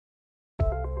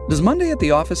Does Monday at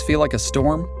the office feel like a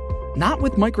storm? Not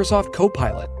with Microsoft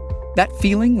Copilot. That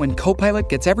feeling when Copilot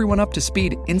gets everyone up to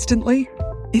speed instantly?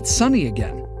 It's sunny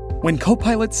again. When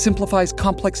Copilot simplifies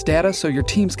complex data so your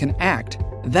teams can act,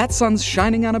 that sun's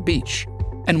shining on a beach.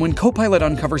 And when Copilot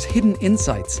uncovers hidden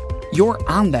insights, you're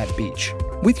on that beach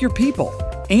with your people,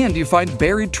 and you find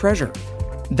buried treasure.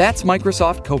 That's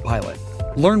Microsoft Copilot.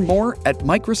 Learn more at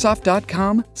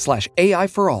Microsoft.com/AI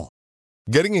for all.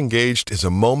 Getting engaged is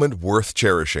a moment worth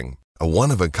cherishing. A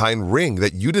one-of-a-kind ring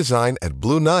that you design at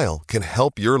Blue Nile can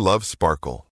help your love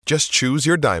sparkle. Just choose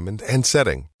your diamond and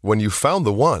setting. When you've found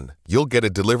the one, you'll get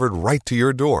it delivered right to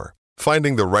your door.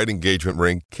 Finding the right engagement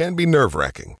ring can be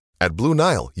nerve-wracking. At Blue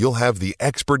Nile, you'll have the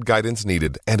expert guidance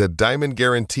needed and a diamond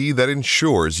guarantee that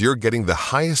ensures you're getting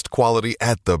the highest quality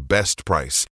at the best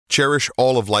price. Cherish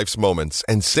all of life's moments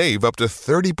and save up to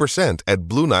 30% at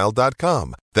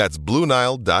BlueNile.com. That's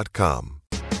BlueNile.com.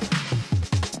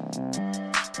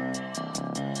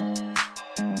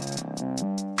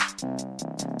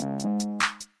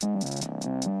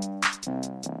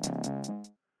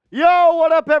 Yo,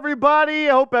 what up, everybody?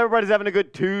 I hope everybody's having a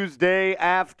good Tuesday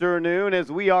afternoon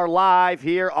as we are live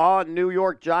here on New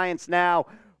York Giants Now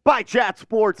by Chat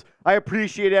Sports. I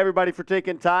appreciate everybody for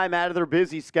taking time out of their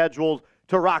busy schedules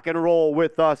to rock and roll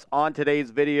with us on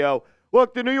today's video.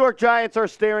 Look, the New York Giants are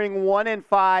staring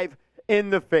 1-5 in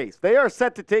the face. They are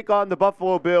set to take on the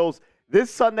Buffalo Bills this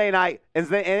Sunday night, and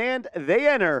they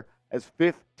enter as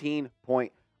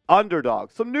 15-point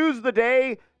underdogs. Some news of the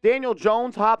day. Daniel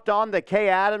Jones hopped on the Kay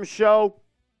Adams show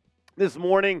this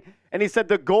morning, and he said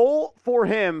the goal for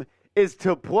him is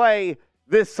to play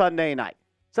this Sunday night.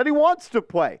 Said he wants to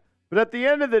play, but at the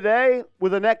end of the day,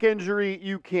 with a neck injury,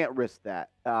 you can't risk that.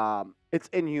 It's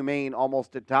inhumane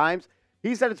almost at times.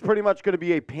 He said it's pretty much going to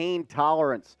be a pain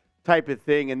tolerance type of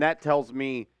thing, and that tells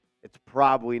me it's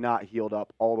probably not healed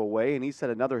up all the way. And he said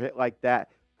another hit like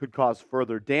that could cause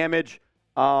further damage.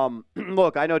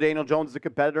 Look, I know Daniel Jones is a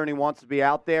competitor and he wants to be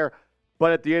out there,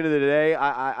 but at the end of the day,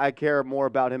 I care more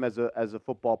about him as a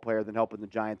football player than helping the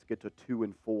Giants get to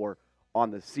 2-4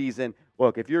 on the season.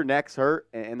 Look, if your neck's hurt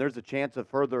and there's a chance of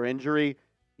further injury,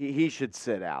 he should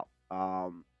sit out.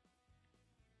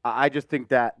 I just think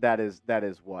that is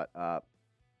what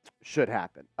should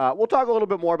happen. We'll talk a little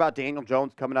bit more about Daniel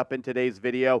Jones coming up in today's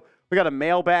video. We got a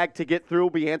mailbag to get through. We'll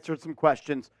be answering some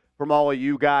questions from all of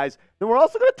you guys. Then we're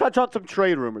also going to touch on some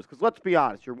trade rumors because let's be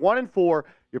honest, you're 1-4.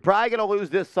 You're probably going to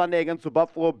lose this Sunday against the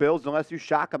Buffalo Bills unless you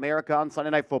shock America on Sunday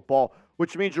Night Football,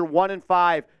 which means you're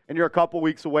 1-5 and you're a couple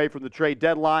weeks away from the trade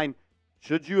deadline.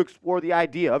 Should you explore the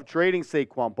idea of trading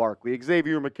Saquon Barkley,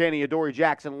 Xavier McKinney, Adoree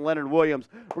Jackson, and Leonard Williams?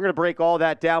 We're going to break all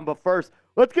that down. But first,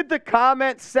 let's get the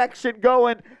comment section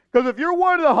going because if you're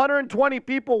one of the 120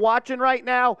 people watching right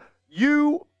now,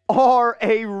 you are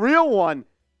a real one.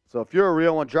 So if you're a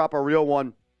real one, drop a real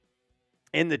one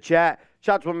in the chat.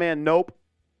 Shout out to my man Nope.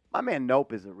 My man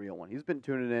Nope is a real one. He's been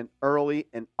tuning in early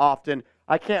and often.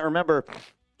 I can't remember.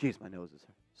 Jeez, my nose is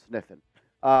sniffing.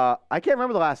 I can't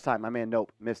remember the last time my man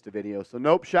Nope missed a video. So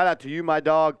Nope, shout out to you, my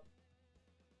dog.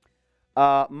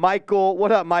 Michael,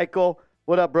 what up, Michael?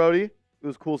 What up, Brody? It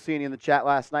was cool seeing you in the chat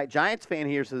last night. Giants fan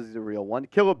here says he's a real one.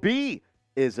 Killer B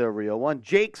is a real one.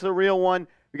 Jake's a real one.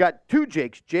 We got two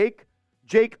Jakes.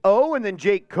 Jake O, and then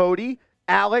Jake Cody,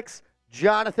 Alex,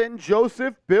 Jonathan,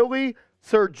 Joseph, Billy,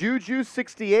 Sir Juju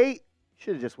 68.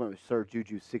 Should have just went with Sir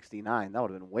Juju 69. That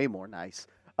would have been way more nice.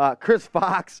 Chris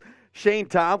Fox, Shane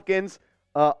Tompkins,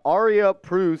 Aria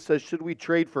Prue says, should we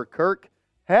trade for Kirk?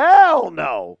 Hell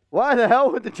no. Why the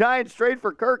hell would the Giants trade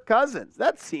for Kirk Cousins?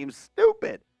 That seems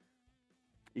stupid.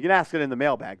 You can ask it in the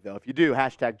mailbag, though. If you do,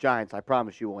 hashtag Giants, I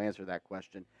promise you will answer that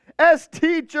question. S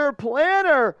Teacher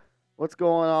Planner. What's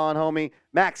going on, homie?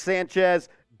 Max Sanchez,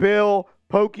 Bill,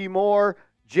 Pokey Moore.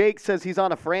 Jake says he's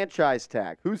on a franchise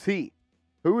tag. Who's he?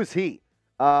 Who is he?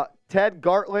 Ted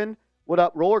Gartland. What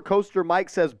up? Roller Coaster Mike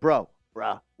says, bruh.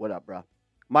 What up, bruh?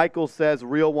 Michael says,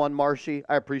 real one, Marshy.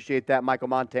 I appreciate that. Michael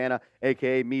Montana,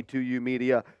 a.k.a. Me Too You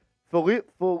Media.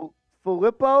 Filippo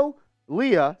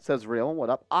Leah says, real one.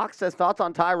 What up? Ox says, thoughts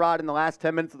on Tyrod in the last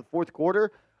 10 minutes of the fourth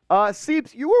quarter.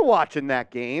 Seeps, you were watching that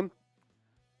game.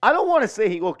 I don't want to say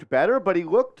he looked better, but he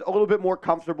looked a little bit more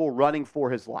comfortable running for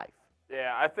his life.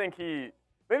 Yeah, I think maybe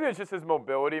it's just his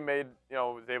mobility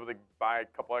was able to buy a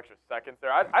couple extra seconds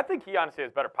there. I think he honestly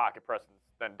has better pocket presence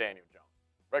than Daniel Jones.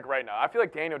 Like right now, I feel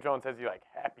like Daniel Jones has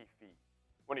happy feet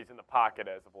when he's in the pocket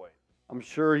as of late. I'm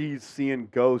sure he's seeing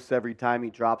ghosts every time he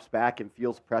drops back and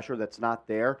feels pressure that's not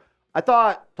there. I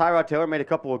thought Tyrod Taylor made a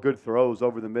couple of good throws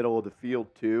over the middle of the field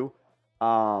too.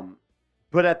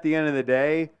 But at the end of the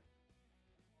day,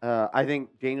 I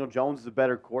think Daniel Jones is a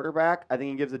better quarterback. I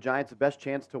think he gives the Giants the best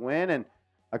chance to win. And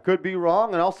I could be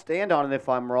wrong, and I'll stand on it if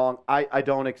I'm wrong. I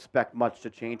don't expect much to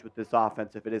change with this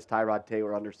offense if it is Tyrod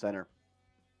Taylor under center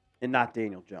and not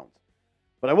Daniel Jones.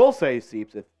 But I will say,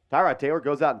 Seeps, if Tyrod Taylor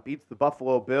goes out and beats the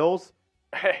Buffalo Bills,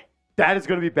 that is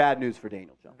going to be bad news for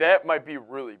Daniel Jones. That might be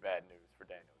really bad news for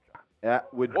Daniel Jones.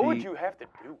 What would you have to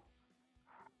do?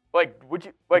 Would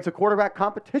you like? It's a quarterback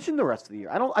competition the rest of the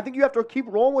year. I think you have to keep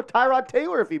rolling with Tyrod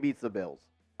Taylor if he beats the Bills.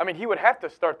 I mean, he would have to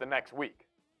start the next week.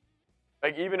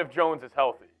 Even if Jones is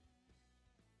healthy.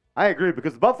 I agree,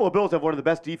 because the Buffalo Bills have one of the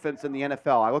best defense in the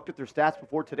NFL. I looked at their stats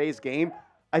before today's game.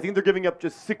 I think they're giving up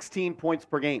just 16 points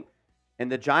per game.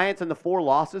 And the Giants and the 4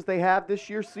 losses they have this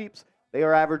year, Seeps, they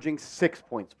are averaging 6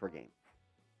 points per game.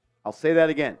 I'll say that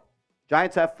again.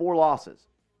 Giants have 4 losses.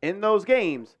 In those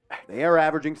games, they are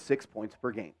averaging 6 points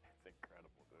per game. That's incredible,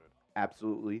 dude.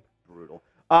 Absolutely brutal.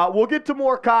 We'll get to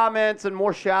more comments and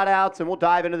more shout-outs, and we'll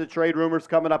dive into the trade rumors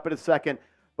coming up in a second.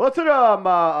 Let's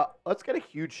get a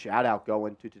huge shout-out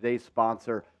going to today's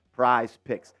sponsor, Prize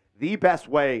Picks, the best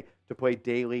way to play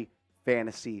daily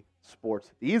fantasy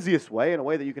sports. The easiest way, and a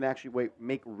way that you can actually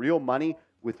make real money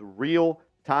with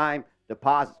real-time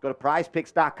deposits. Go to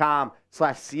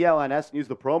prizepicks.com/CLNS and use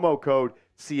the promo code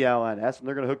CLNS, and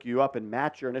they're going to hook you up and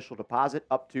match your initial deposit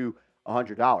up to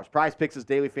 $100. Prize Picks is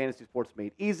daily fantasy sports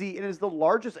made easy. It is the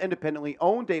largest independently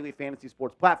owned daily fantasy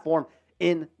sports platform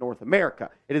in North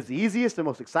America. It is the easiest and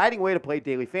most exciting way to play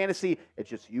daily fantasy. It's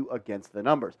just you against the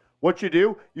numbers. What you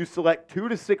do, you select 2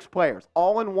 to 6 players,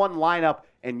 all in one lineup,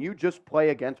 and you just play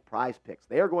against Prize Picks.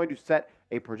 They are going to set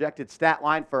a projected stat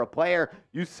line for a player.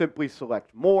 You simply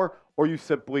select more, or you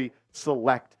simply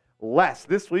select less.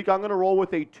 This week, I'm going to roll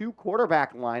with a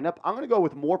 2-quarterback lineup. I'm going to go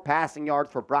with more passing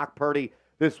yards for Brock Purdy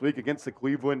this week against the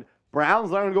Cleveland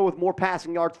Browns. I'm going to go with more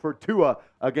passing yards for Tua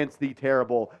against the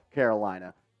terrible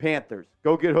Carolina Panthers.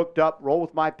 Go get hooked up. Roll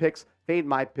with my picks. Fade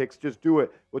my picks. Just do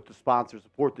it with the sponsor.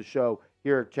 Support the show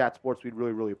here at Chat Sports. We'd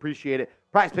really, really appreciate it.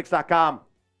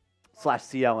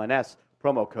 PrizePicks.com/CLNS.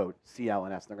 Promo code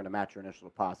CLNS. They're going to match your initial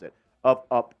deposit of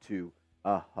up to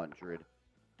 $100.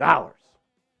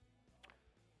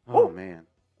 Oh, man.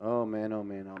 Oh, man, oh,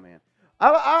 man, oh, man.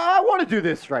 I want to do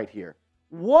this right here.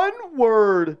 One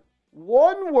word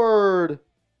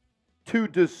to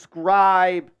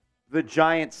describe the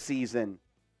Giants season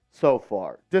so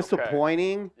far.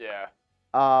 Disappointing. Okay.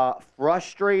 Yeah.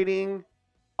 Frustrating.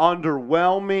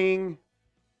 Underwhelming.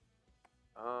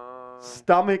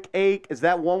 Stomach ache. Is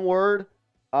that one word?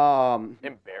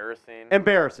 Embarrassing.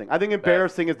 Embarrassing. I think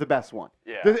embarrassing is the best one.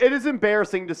 Yeah. It is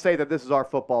embarrassing to say that this is our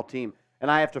football team,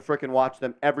 and I have to frickin' watch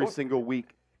them every single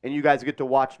week, and you guys get to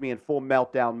watch me in full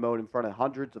meltdown mode in front of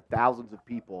hundreds of thousands of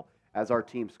people as our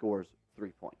team scores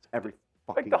 3 points every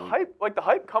fucking week. The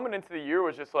hype coming into the year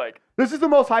was just like, this is the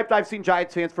most hyped I've seen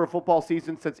Giants fans for a football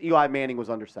season since Eli Manning was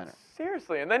under center.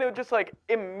 Seriously. And then it was just like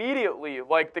immediately,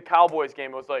 like the Cowboys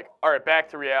game, it was like, all right, back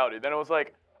to reality. Then it was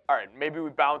like, all right, maybe we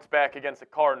bounce back against the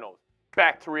Cardinals.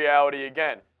 Back to reality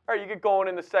again. All right, you get going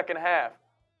in the second half.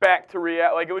 Back to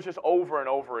reality. Like, it was just over and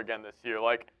over again this year.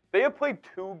 Like, they have played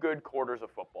 2 good quarters of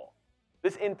football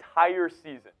this entire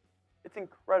season. It's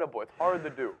incredible. It's hard to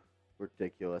do.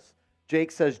 Ridiculous.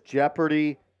 Jake says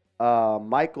Jeopardy.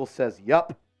 Michael says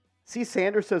yup. C.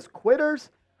 Sanders says quitters.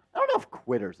 I don't know if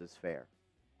quitters is fair.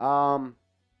 Yeah,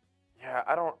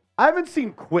 I haven't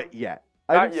seen quit yet.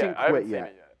 I haven't seen it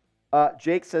yet.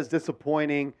 Jake says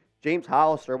disappointing. James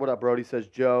Hollister, what up, Brody, says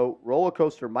Joe. Roller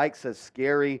Coaster Mike says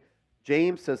scary.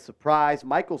 James says surprise.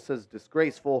 Michael says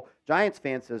disgraceful. Giants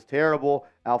fan says terrible.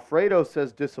 Alfredo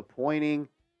says disappointing.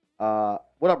 What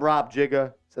up, Rob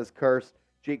Jigga says curse.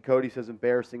 Jake Cody says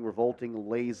embarrassing, revolting,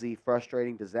 lazy,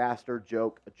 frustrating, disaster,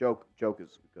 joke. Joke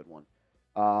is a good one.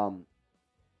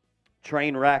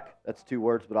 Train wreck. That's 2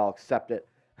 words, but I'll accept it.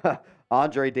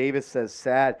 Andre Davis says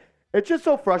sad. It's just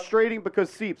so frustrating because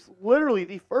Seeps, literally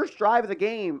the first drive of the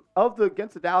game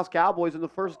against the Dallas Cowboys in the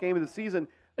first game of the season,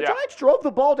 the Giants drove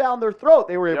the ball down their throat.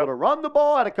 They were able to run the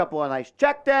ball, had a couple of nice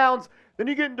checkdowns. Then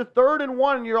you get into 3rd and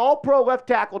 1, and your all-pro left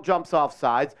tackle jumps off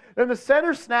sides. Then the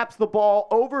center snaps the ball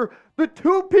over the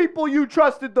 2 people you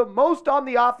trusted the most on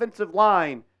the offensive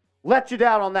line. Let you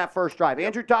down on that first drive.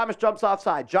 Andrew Thomas jumps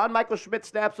offside. John Michael Schmidt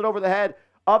snaps it over the head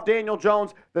of Daniel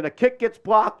Jones. Then a kick gets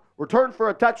blocked, returned for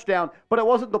a touchdown. But it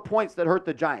wasn't the points that hurt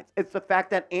the Giants. It's the fact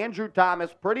that Andrew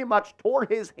Thomas pretty much tore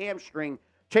his hamstring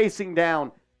chasing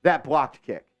down that blocked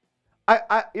kick.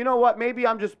 You know what? Maybe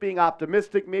I'm just being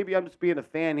optimistic. Maybe I'm just being a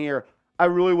fan here. I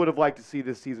really would have liked to see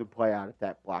this season play out if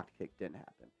that blocked kick didn't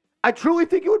happen. I truly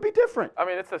think it would be different. I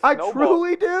mean, it's a snowball. I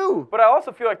truly do. But I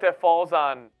also feel like that falls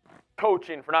on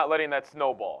coaching for not letting that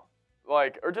snowball.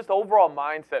 Or just overall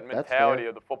mindset, mentality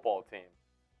of the football team.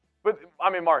 But, I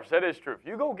mean, Marsh, that is true. If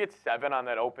you go get 7 on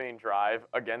that opening drive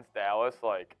against Dallas,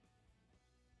 like,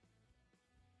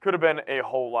 could have been a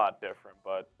whole lot different.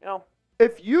 But, you know.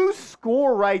 If you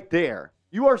score right there,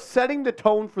 you are setting the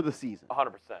tone for the season.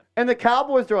 100%. And the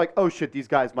Cowboys, they're like, oh, shit, these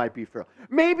guys might be for real.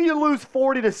 Maybe you lose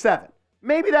 40-7.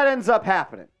 Maybe that ends up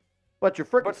happening. But your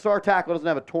freaking star tackle doesn't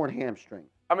have a torn hamstring.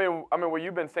 I mean, what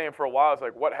you've been saying for a while is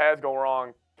like what has gone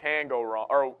wrong can go wrong,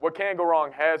 or what can go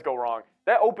wrong has go wrong.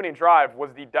 That opening drive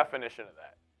was the definition of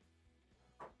that.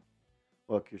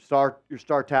 Look, your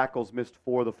star tackle's missed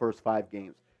 4 of the first 5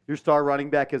 games. Your star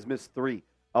running back has missed 3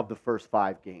 of the first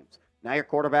 5 games. Now your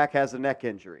quarterback has a neck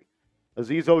injury.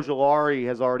 Azeez Ojulari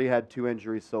has already had 2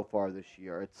 injuries so far this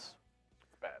year. It's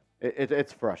bad.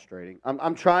 It's frustrating.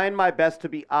 I'm trying my best to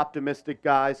be optimistic,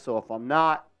 guys, so if I'm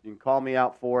not, you can call me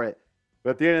out for it. But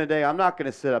at the end of the day, I'm not going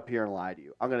to sit up here and lie to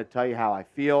you. I'm going to tell you how I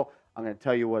feel. I'm going to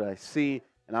tell you what I see,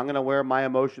 and I'm going to wear my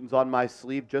emotions on my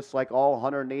sleeve just like all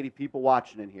 180 people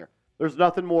watching in here. There's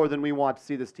nothing more than we want to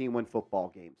see this team win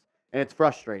football games, and it's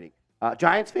frustrating.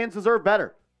 Giants fans deserve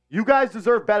better. You guys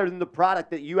deserve better than the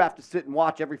product that you have to sit and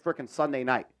watch every freaking Sunday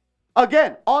night.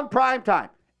 Again, on primetime,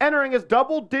 entering as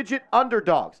double-digit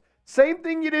underdogs. Same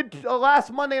thing you did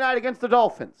last Monday night against the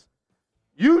Dolphins.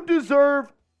 You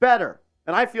deserve better.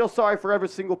 And I feel sorry for every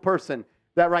single person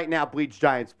that right now bleeds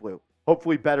Giants blue.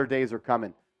 Hopefully better days are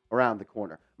coming around the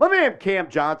corner. My man Cam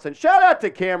Johnson. Shout out to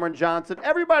Cameron Johnson.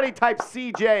 Everybody type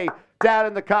CJ down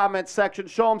in the comments section.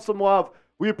 Show him some love.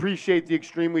 We appreciate the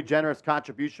extremely generous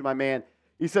contribution, my man.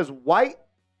 He says, White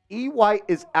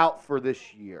is out for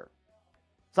this year.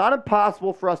 It's not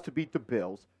impossible for us to beat the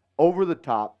Bills over the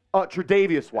top.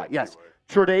 Tre'Davious White, yes.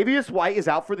 Tre'Davious White is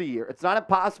out for the year. It's not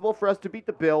impossible for us to beat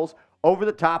the Bills over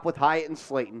the top with Hyatt and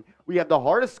Slayton. We have the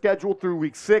hardest schedule through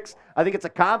week 6. I think it's a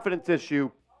confidence issue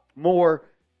more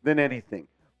than anything.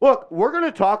 Look, we're going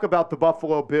to talk about the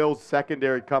Buffalo Bills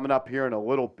secondary coming up here in a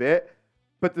little bit.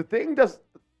 But the Seahawks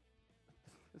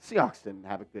didn't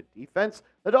have a good defense.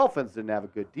 The Dolphins didn't have a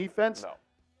good defense. No.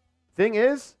 Thing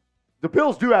is, the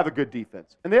Bills do have a good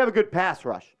defense. And they have a good pass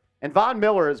rush. And Von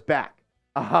Miller is back.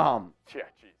 Yeah,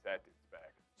 geez, that dude's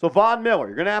back. So Von Miller,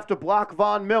 you're going to have to block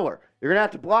Von Miller. You're going to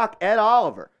have to block Ed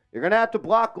Oliver. You're going to have to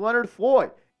block Leonard Floyd.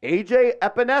 AJ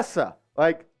Epinesa.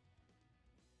 Like,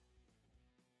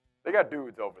 they got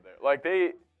dudes over there. Like,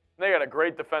 they got a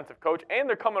great defensive coach, and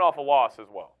they're coming off a loss as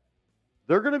well.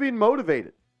 They're going to be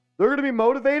motivated. They're going to be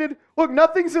motivated. Look,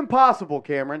 nothing's impossible,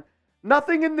 Cameron.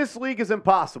 Nothing in this league is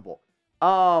impossible.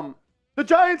 The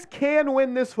Giants can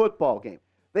win this football game.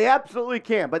 They absolutely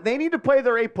can, but they need to play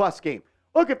their A-plus game.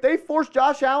 Look, if they force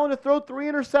Josh Allen to throw 3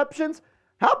 interceptions,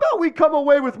 how about we come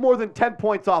away with more than 10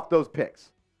 points off those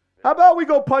picks? How about we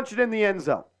go punch it in the end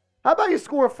zone? How about you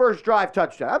score a first drive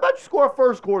touchdown? How about you score a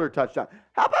first quarter touchdown?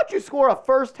 How about you score a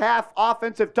first half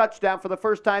offensive touchdown for the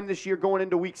first time this year going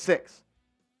into week 6?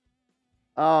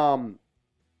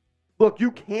 Look,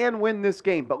 you can win this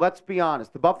game, but let's be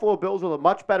honest. The Buffalo Bills are a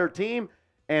much better team,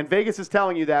 and Vegas is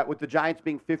telling you that with the Giants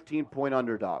being 15-point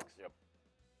underdogs. Yep.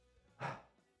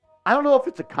 I don't know if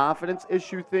it's a confidence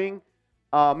issue thing.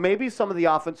 Maybe some of the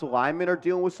offensive linemen are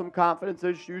dealing with some confidence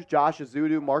issues. Josh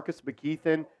Azudu, Marcus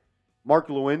McKeithen, Mark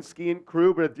Lewinsky and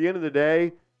crew. But at the end of the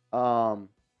day,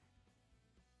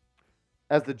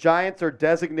 as the Giants are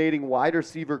designating wide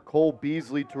receiver Cole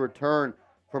Beasley to return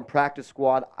from practice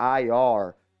squad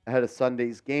IR ahead of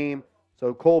Sunday's game.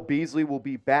 So Cole Beasley will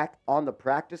be back on the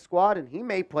practice squad, and he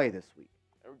may play this week.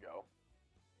 There we go.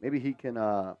 Maybe he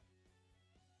can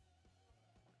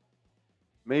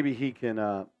maybe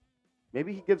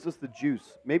he gives us the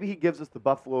juice. Maybe he gives us the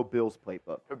Buffalo Bills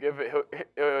playbook.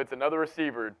 It's another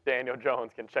receiver Daniel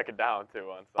Jones can check it down to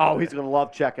on Sunday. Oh, he's going to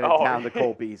love checking it down to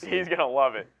Cole Beasley. He's going to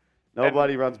love it.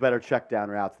 Nobody runs better check down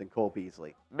routes than Cole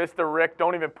Beasley. Mr. Rick,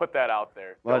 don't even put that out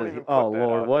there.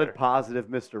 Lord, what did positive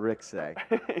Mr. Rick say?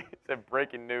 He said,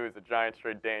 breaking news, the Giants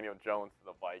trade Daniel Jones to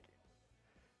the Vikings.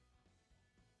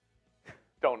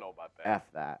 Don't know about that. F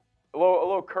that. A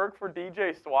little Kirk for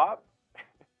DJ swap?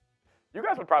 You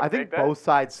guys would probably take that. I think both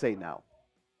sides say no.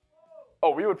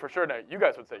 Oh, we would for sure. You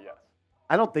guys would say yes.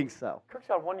 I don't think so. Kirk's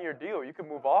got a 1-year deal. You can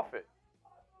move off it.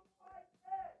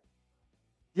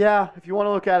 Yeah, if you want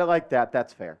to look at it like that,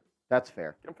 that's fair. That's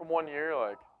fair. Get him from 1 year,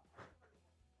 like,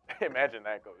 imagine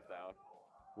that goes down.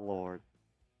 Lord.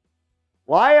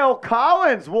 Lyle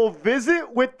Collins will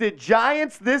visit with the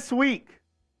Giants this week.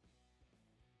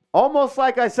 Almost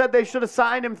like I said they should have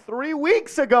signed him 3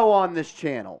 weeks ago on this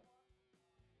channel.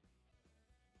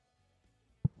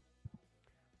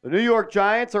 The New York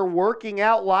Giants are working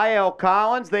out Lyle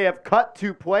Collins. They have cut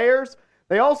 2 players.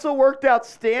 They also worked out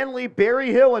Stanley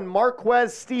Berryhill and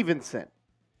Marquez Stevenson.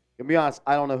 To be honest,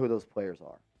 I don't know who those players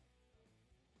are.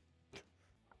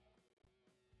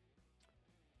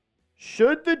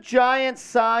 Should the Giants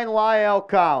sign La'el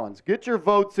Collins? Get your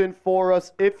votes in for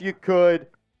us if you could.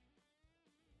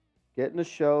 Getting the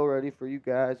show ready for you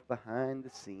guys behind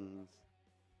the scenes.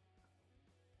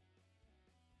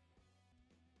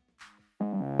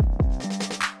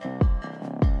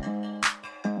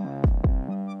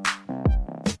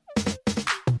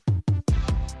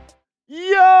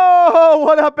 Yo,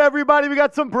 what up, everybody? We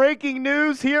got some breaking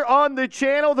news here on the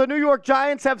channel. The New York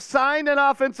Giants have signed an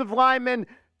offensive lineman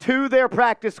to their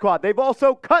practice squad. They've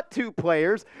also cut 2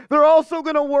 players. They're also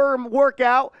going to work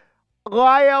out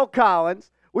La'el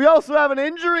Collins. We also have an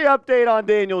injury update on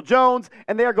Daniel Jones,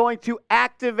 and they are going to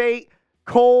activate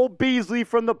Cole Beasley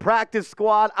from the practice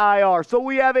squad IR. So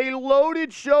we have a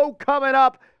loaded show coming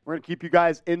up. We're going to keep you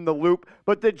guys in the loop.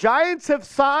 But the Giants have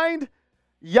signed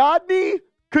Yadni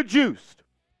Kajust.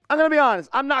 I'm going to be honest.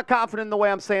 I'm not confident in the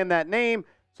way I'm saying that name.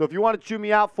 So if you want to chew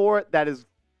me out for it, that is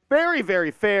very,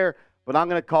 very fair. But I'm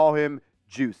going to call him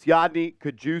Juice. Yadni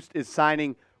Kajust is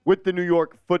signing with the New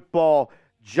York Football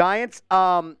Giants.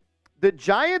 The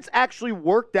Giants actually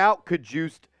worked out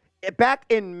Kajust back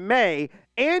in May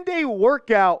and a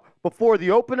workout before the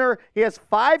opener. He has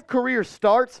 5 career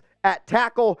starts at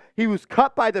tackle. He was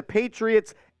cut by the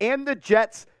Patriots and the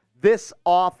Jets this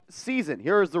off season.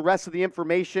 Here is the rest of the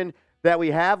information that we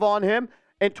have on him.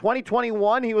 In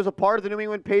 2021, he was a part of the New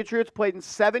England Patriots, played in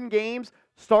 7 games,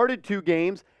 started 2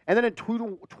 games, and then in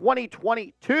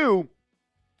 2022,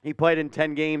 he played in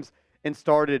 10 games and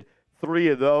started 3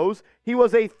 of those. He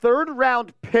was a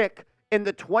 3rd-round pick in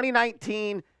the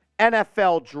 2019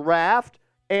 NFL Draft,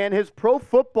 and his Pro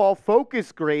Football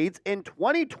Focus grades in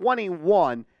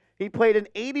 2021, he played in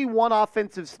 81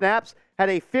 offensive snaps, had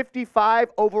a 55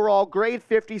 overall grade,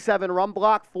 57 run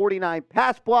block, 49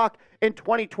 pass block. In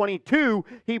 2022,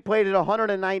 he played at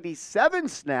 197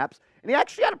 snaps, and he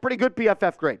actually had a pretty good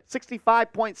PFF grade,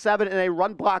 65.7 and a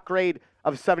run block grade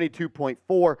of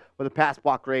 72.4 with a pass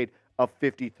block grade of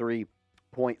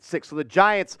 53.6. So the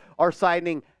Giants are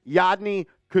signing Yadni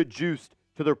Kajust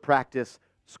to their practice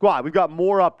squad. We've got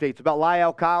more updates about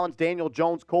La'el Collins, Daniel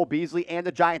Jones, Cole Beasley, and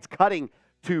the Giants cutting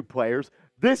 2 players.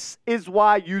 This is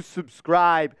why you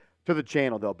subscribe to the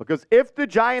channel, though, because if the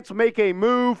Giants make a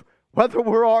move, whether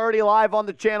we're already live on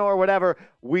the channel or whatever,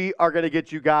 we are going to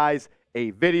get you guys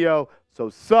a video. So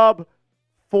sub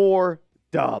for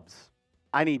dubs.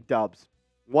 I need dubs.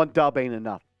 1 dub ain't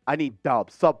enough. I need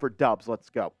dubs. Sub for dubs. Let's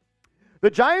go. The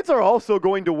Giants are also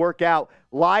going to work out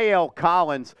La'el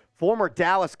Collins, former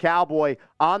Dallas Cowboy,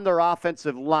 on their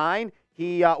offensive line.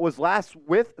 He was last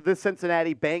with the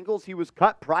Cincinnati Bengals. He was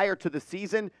cut prior to the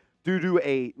season due to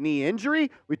a knee injury.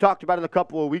 We talked about it a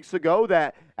couple of weeks ago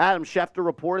that Adam Schefter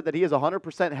reported that he is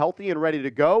 100% healthy and ready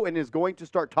to go and is going to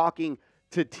start talking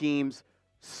to teams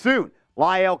soon.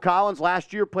 La'el Collins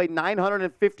last year played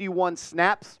 951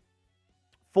 snaps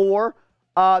for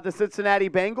the Cincinnati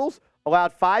Bengals,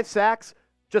 allowed 5 sacks,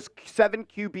 just 7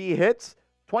 QB hits,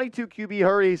 22 QB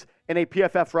hurries, and a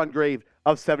PFF run grade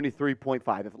of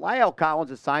 73.5. If La'el Collins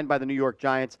is signed by the New York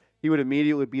Giants, he would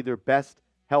immediately be their best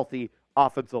healthy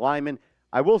offensive lineman.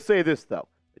 I will say this, though.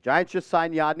 The Giants just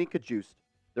signed Yadni Kajust.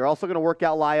 They're also going to work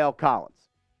out La'el Collins.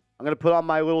 I'm going to put on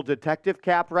my little detective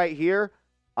cap right here.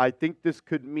 I think this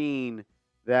could mean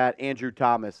that Andrew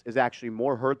Thomas is actually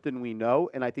more hurt than we know,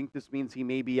 and I think this means he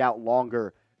may be out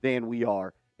longer than we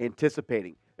are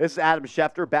anticipating. This is Adam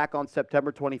Schefter back on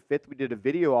September 25th. We did a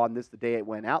video on this the day it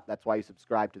went out. That's why you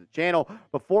subscribe to the channel.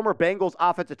 But former Bengals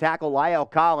offensive tackle La'el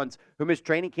Collins, who missed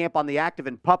training camp on the active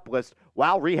and PUP list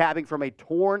while rehabbing from a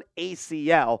torn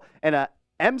ACL and a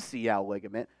MCL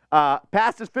ligament,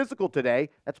 passed his physical today.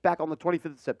 That's back on the 25th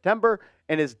of September.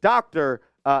 And his doctor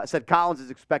said Collins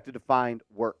is expected to find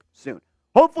work soon.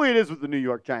 Hopefully it is with the New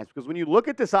York Giants, because when you look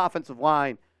at this offensive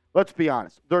line, let's be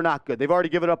honest, they're not good. They've already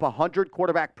given up 100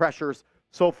 quarterback pressures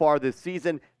so far this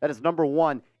season. That is number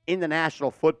 1 in the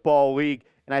National Football League.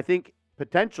 And I think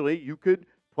potentially you could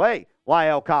play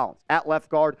La'el Collins at left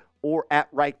guard or at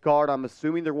right guard. I'm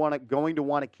assuming they're going to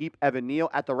want to keep Evan Neal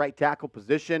at the right tackle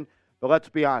position. But let's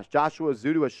be honest, Joshua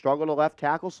Zudu has struggled at left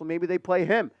tackle, so maybe they play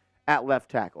him at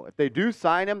left tackle. If they do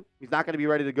sign him, he's not going to be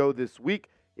ready to go this week.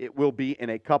 It will be in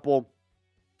a couple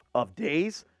of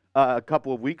days, a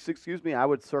couple of weeks, I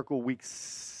would circle week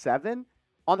 7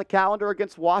 on the calendar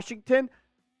against Washington.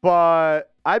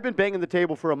 But I've been banging the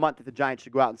table for a month that the Giants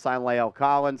should go out and sign La'el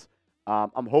Collins.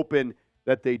 I'm hoping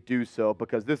that they do so,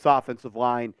 because this offensive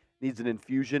line needs an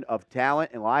infusion of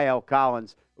talent, and La'el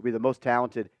Collins will be the most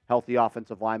talented, healthy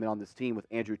offensive lineman on this team with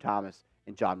Andrew Thomas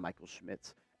and John Michael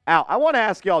Schmitz out. I want to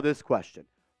ask y'all this question.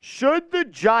 Should the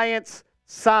Giants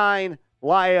sign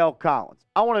La'el Collins?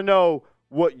 I want to know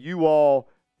what you all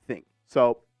think.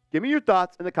 So Give me your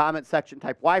thoughts in the comment section.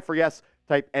 Type Y for yes,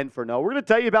 type N for no. We're going to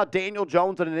tell you about Daniel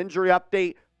Jones and an injury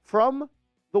update from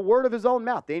the word of his own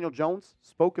mouth. Daniel Jones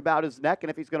spoke about his neck and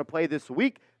if he's going to play this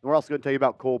week. And we're also going to tell you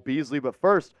about Cole Beasley. But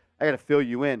first, I got to fill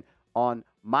you in on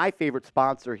my favorite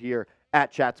sponsor here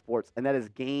at Chat Sports, and that is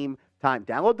Game Time.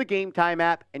 Download the Game Time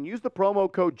app and use the promo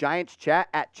code GIANTSCHAT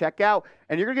at checkout,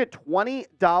 and you're going to get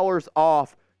 $20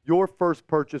 off your first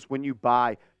purchase when you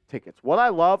buy tickets. What I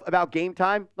love about Game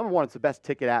Time, number one, it's the best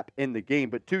ticket app in the game,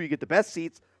 but two, you get the best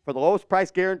seats for the lowest price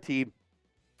guaranteed,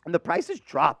 and the prices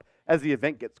drop as the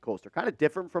event gets closer. Kind of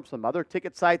different from some other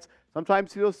ticket sites.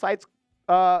 Sometimes those sites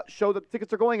show that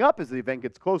tickets are going up as the event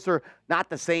gets closer. Not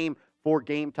the same for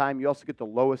Game Time. You also get the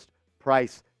lowest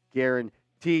price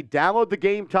guaranteed. Download the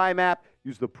Game Time app.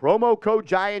 Use the promo code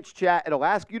GIANTSCHAT. It'll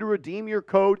ask you to redeem your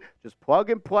code. Just plug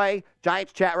and play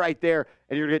Giants Chat right there,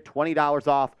 and you're going to get $20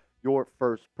 off your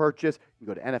first purchase. You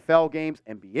can go to NFL games,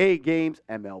 NBA games,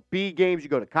 MLB games. You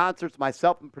go to concerts.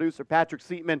 Myself and producer Patrick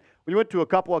Seatman, we went to a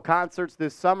couple of concerts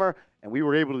this summer, and we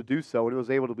were able to do so, and it was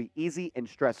able to be easy and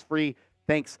stress-free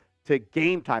thanks to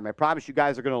Game Time. I promise you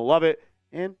guys are going to love it,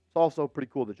 and it's also pretty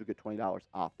cool that you'll get $20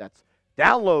 off. That's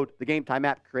download the Game Time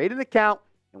app, create an account,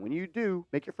 and when you do,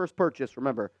 make your first purchase,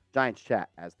 remember, Giants Chat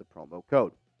as the promo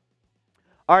code.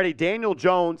 Alrighty, Daniel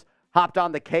Jones hopped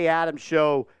on the Kay Adams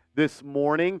show this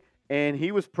morning, and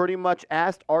he was pretty much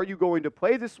asked, are you going to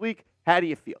play this week? How do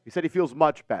you feel? He said he feels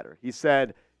much better. He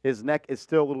said his neck is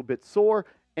still a little bit sore,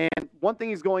 and one thing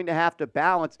he's going to have to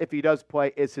balance if he does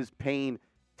play is his pain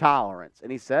tolerance.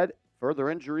 And he said further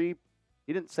injury,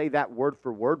 he didn't say that word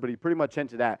for word, but he pretty much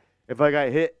hinted at if I got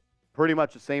hit pretty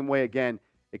much the same way again,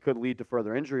 it could lead to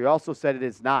further injury. He also said it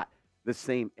is not the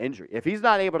same injury. If he's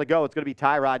not able to go, it's going to be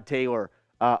Tyrod Taylor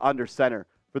under center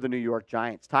for the New York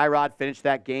Giants. Tyrod finished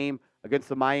that game against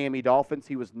the Miami Dolphins.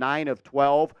 He was 9 of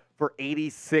 12 for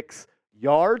 86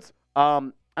 yards. I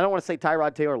don't want to say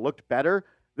Tyrod Taylor looked better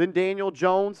than Daniel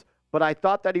Jones, but I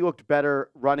thought that he looked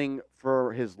better running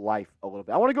for his life a little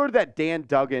bit. I want to go to that Dan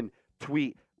Duggan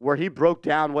tweet where he broke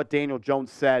down what Daniel Jones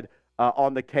said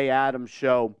on the Kay Adams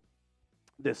show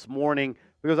this morning,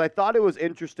 because I thought it was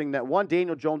interesting that, one,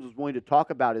 Daniel Jones was willing to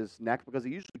talk about his neck because he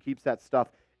usually keeps that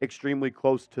stuff extremely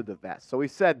close to the vest. So he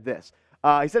said this.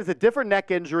 He said it's a different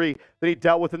neck injury than he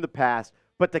dealt with in the past,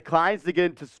 but declines to get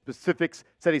into specifics,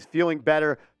 said he's feeling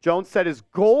better. Jones said his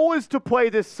goal is to play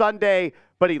this Sunday,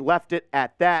 but he left it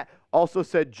at that. Also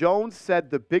said Jones said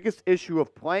the biggest issue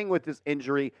of playing with this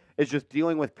injury is just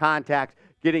dealing with contact,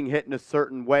 getting hit in a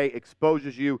certain way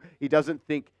exposes you. He doesn't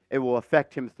think it will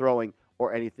affect him throwing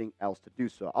or anything else to do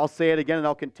so. I'll say it again, and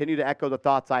I'll continue to echo the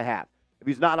thoughts I have. If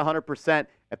he's not 100%,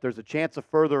 if there's a chance of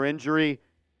further injury,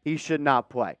 he should not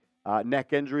play.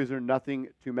 Neck injuries are nothing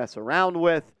to mess around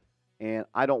with, and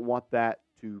I don't want that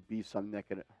to be something that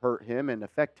can hurt him and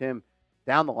affect him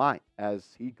down the line as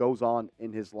he goes on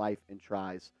in his life and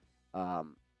tries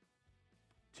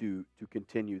to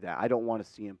continue that. I don't want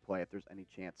to see him play if there's any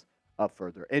chance of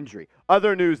further injury.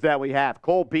 Other news that we have,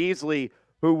 Cole Beasley,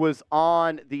 who was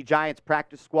on the Giants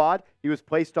practice squad. He was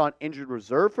placed on injured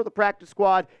reserve for the practice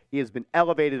squad. He has been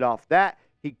elevated off that.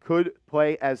 He could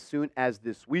play as soon as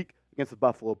this week against the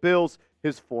Buffalo Bills,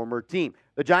 his former team.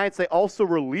 The Giants, they also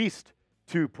released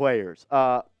 2 players.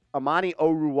 Amani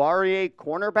Oruwariye,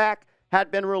 cornerback,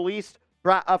 had been released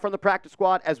from the practice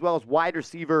squad, as well as wide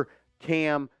receiver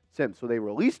Cam Sims. So they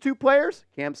released 2 players,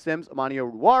 Cam Sims, Amani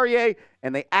Oruwariye,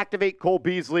 and they activate Cole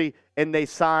Beasley, and they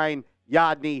sign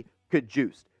Yadni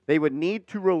Kajust. They would need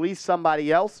to release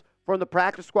somebody else from the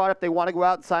practice squad if they want to go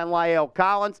out and sign Lyle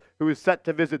Collins, who is set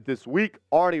to visit this week,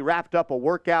 already wrapped up a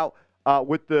workout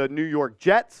with the New York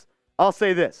Jets. I'll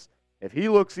say this. If he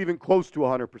looks even close to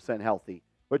 100% healthy,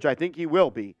 which I think he will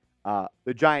be,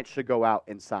 the Giants should go out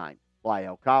and sign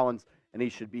Lyle Collins, and he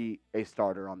should be a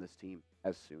starter on this team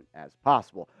as soon as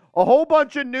possible. A whole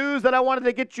bunch of news that I wanted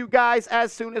to get you guys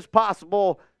as soon as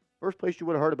possible. First place you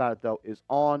would have heard about it, though, is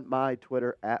on my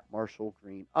Twitter at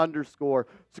 @MarshallGreen_. So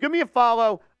give me a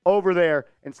follow over there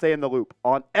and stay in the loop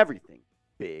on everything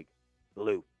Big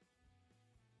Blue.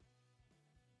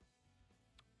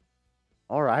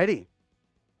 All righty.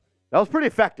 That was pretty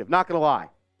effective, not going to lie.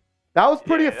 That was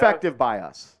pretty effective by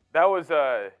us. That was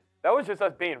just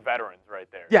us being veterans right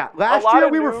there. Yeah, last year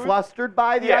we were flustered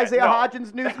by the Isaiah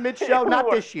Hodgins news mid-show.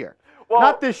 Not this year. Well,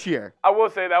 not this year. I will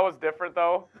say that was different,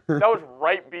 though. That was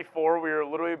right before we were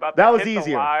literally about to hit the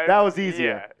easier. live. That was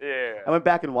easier. Yeah. I went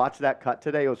back and watched that cut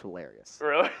today. It was hilarious.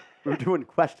 Really? We were doing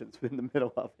questions in the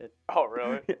middle of it. Oh,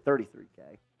 really?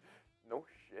 33K. No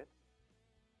shit.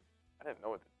 I didn't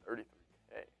know it was 33K.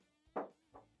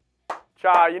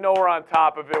 Cha, you know we're on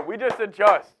top of it. We just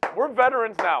adjust. We're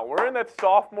veterans now. We're in that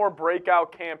sophomore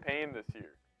breakout campaign this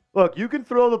year. Look, you can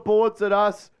throw the bullets at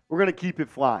us. We're going to keep it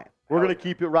flying. We're going to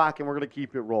keep it rocking. We're going to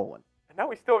keep it rolling. And now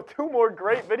we still have 2 more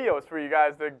great videos for you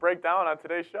guys to break down on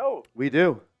today's show. We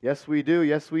do. Yes, we do.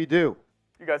 Yes, we do.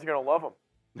 You guys are going to love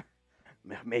them.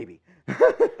 Maybe.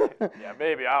 Yeah,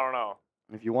 maybe. I don't know.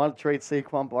 If you want to trade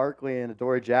Saquon Barkley and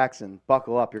Adoree Jackson,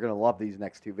 buckle up. You're going to love these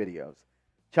next 2 videos.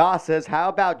 Cha says, how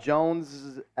about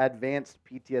Jones' advanced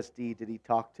PTSD? Did he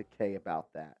talk to Kay about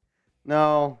that?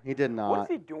 No, he did not. What is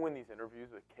he doing these interviews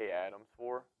with Kay Adams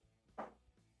for?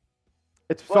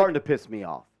 It's starting to piss me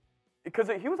off. Because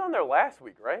he was on there last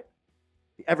week, right?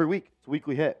 Every week. It's a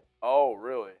weekly hit. Oh,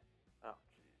 really? Oh,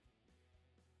 jeez.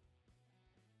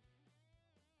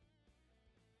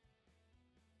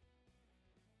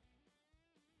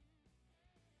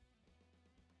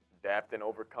 Adapt and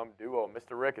overcome duo.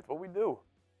 Mr. Rick, it's what we do.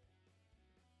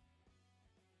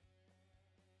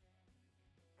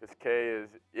 Because Kay is,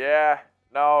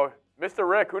 no. Mr.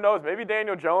 Rick, who knows? Maybe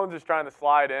Daniel Jones is trying to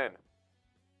slide in.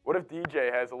 What if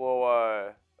DJ has a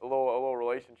little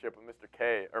relationship with Mr.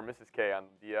 K or Mrs. K on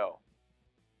the DL?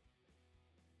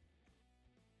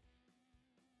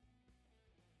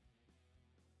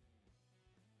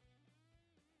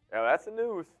 Yeah, that's the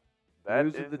news. That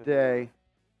news is of the day. News.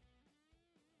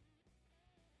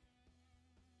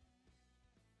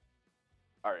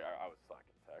 All right, I was slacking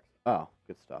text. Oh,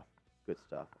 good stuff. Good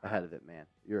stuff. Ahead of it, man.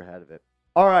 You're ahead of it.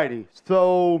 All righty.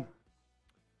 So,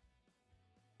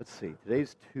 let's see.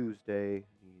 Today's Tuesday.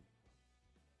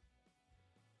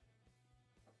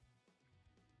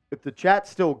 If the chat's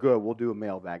still good, we'll do a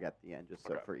mailbag at the end, just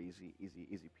so for easy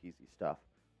peasy stuff.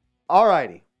 All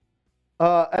righty.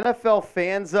 NFL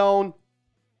Fan Zone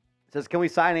says, can we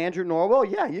sign Andrew Norwell?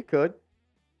 Yeah, you could.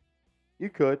 You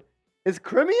could. Is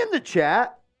Crimmy in the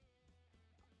chat?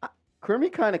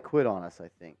 Crimmy kind of quit on us, I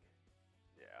think.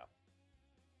 Yeah.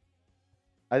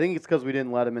 I think it's because we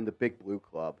didn't let him in the Big Blue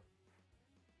Club.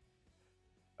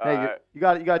 Hey, you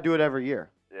got to do it every year.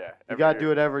 Yeah. You got to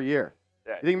do it every year.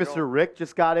 Yeah, you think Mr. Rick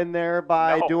just got in there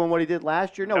by doing what he did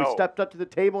last year? No, he stepped up to the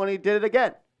table and he did it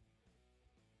again.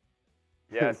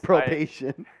 Yes.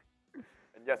 Probation.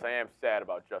 And yes, I am sad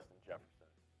about Justin Jefferson.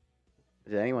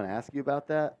 Did anyone ask you about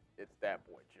that? It's that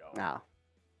boy, Joe. No.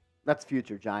 That's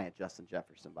future Giant Justin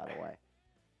Jefferson, by the way.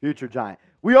 Future Giant.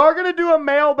 We are going to do a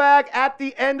mailbag at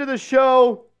the end of the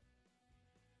show.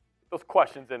 Those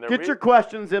questions in there. Get your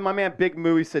questions in. My man Big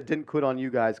Moo, he said, didn't quit on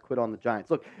you guys, quit on the Giants.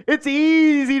 Look, it's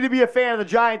easy to be a fan of the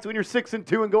Giants when you're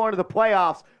 6-2 and going to the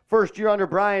playoffs. First year under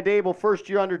Brian Dable, first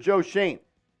year under Joe Shane.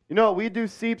 You know what we do,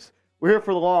 Seeps? We're here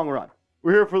for the long run.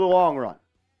 We're here for the long run.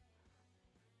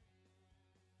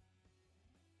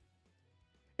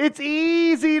 It's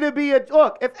easy to be a...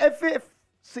 Look, if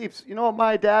Seeps, you know what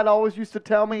my dad always used to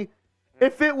tell me?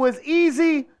 If it was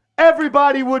easy,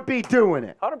 everybody would be doing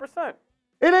it. 100%.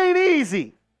 It ain't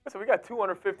easy. So we got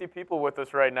 250 people with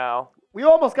us right now. We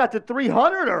almost got to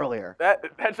 300 earlier.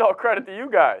 That's all credit to you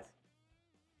guys.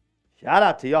 Shout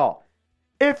out to y'all.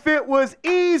 If it was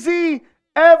easy,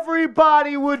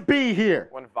 everybody would be here.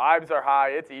 When vibes are high,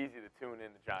 it's easy to tune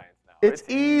in the Giants now. It's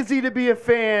easy to be a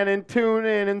fan and tune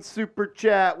in and super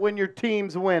chat when your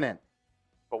team's winning.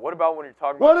 But what about when you're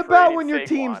talking about trading What about when your Saquon?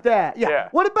 team's dead? Yeah.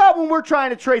 What about when we're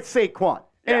trying to trade Saquon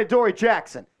and Adoree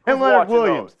Jackson and Leonard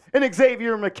Williams and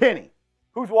Xavier McKinney?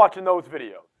 Who's watching those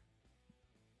videos?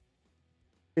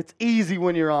 It's easy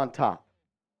when you're on top.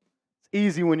 It's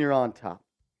easy when you're on top.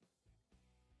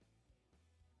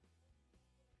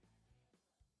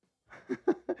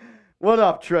 What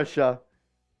up, Trisha?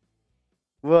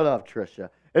 What up, Trisha?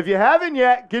 If you haven't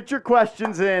yet, get your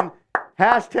questions in.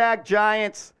 Hashtag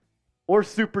Giants or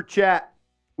Super Chat.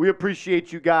 We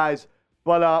appreciate you guys.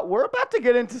 But we're about to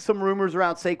get into some rumors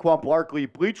around Saquon Barkley.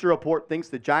 Bleacher Report thinks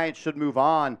the Giants should move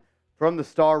on from the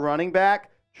star running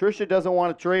back. Trisha doesn't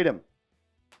want to trade him.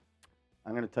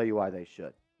 I'm going to tell you why they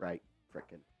should right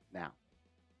frickin' now.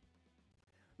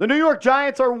 The New York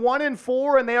Giants are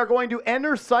 1-4, and they are going to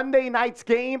enter Sunday night's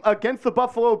game against the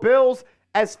Buffalo Bills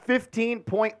as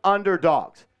 15-point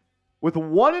underdogs. With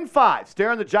 1-5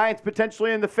 staring the Giants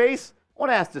potentially in the face, I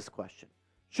want to ask this question.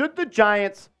 Should the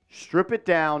Giants strip it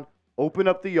down, open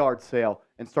up the yard sale,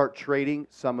 and start trading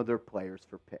some of their players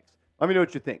for picks? Let me know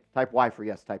what you think. Type Y for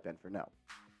yes, type N for no.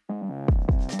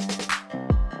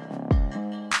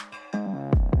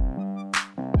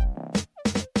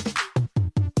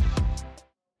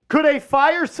 Could a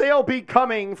fire sale be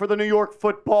coming for the New York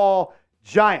Football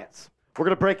Giants? We're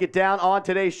going to break it down on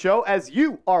today's show as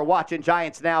you are watching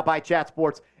Giants Now by Chat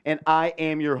Sports, and I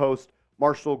am your host,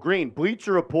 Marshall Green.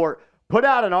 Bleacher Report put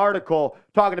out an article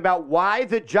talking about why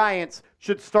the Giants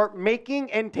should start making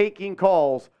and taking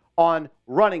calls on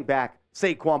running back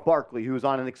Saquon Barkley, who's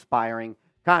on an expiring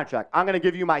contract. I'm going to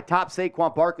give you my top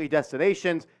Saquon Barkley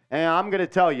destinations, and I'm going to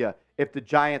tell you if the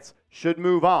Giants should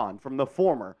move on from the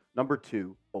former number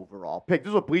 2 overall pick. This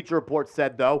is what Bleacher Report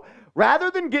said, though.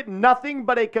 Rather than get nothing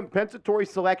but a compensatory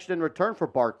selection in return for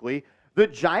Barkley, the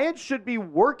Giants should be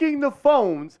working the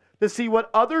phones to see what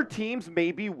other teams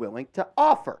may be willing to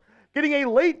offer. Getting a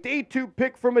late day 2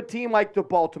 pick from a team like the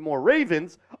Baltimore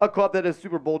Ravens, a club that has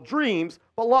Super Bowl dreams,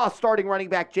 but lost starting running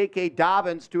back J.K.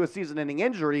 Dobbins to a season-ending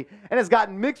injury and has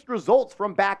gotten mixed results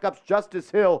from backups Justice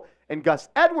Hill and Gus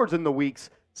Edwards in the weeks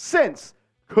since,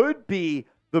 could be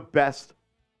the best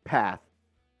path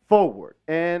forward.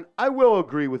 And I will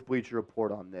agree with Bleacher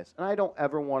Report on this, and I don't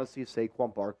ever want to see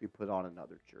Saquon Barkley put on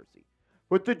another jersey.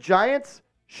 But the Giants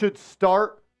should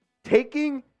start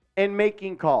taking and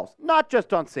making calls, not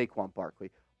just on Saquon Barkley,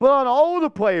 but on all of the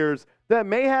players that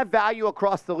may have value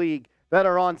across the league that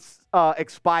are on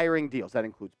expiring deals. That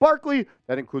includes Barkley,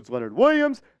 that includes Leonard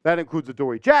Williams, that includes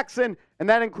Adoree Jackson, and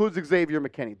that includes Xavier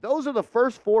McKinney. Those are the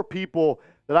first 4 people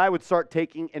that I would start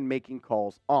taking and making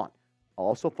calls on. I'll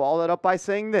also follow that up by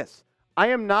saying this. I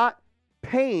am not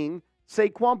paying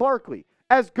Saquon Barkley,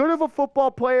 as good of a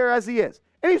football player as he is.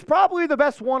 And he's probably the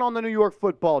best one on the New York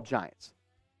Football Giants.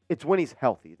 It's when he's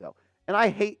healthy, though. And I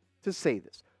hate to say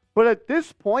this, but at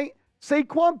this point,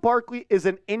 Saquon Barkley is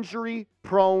an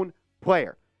injury-prone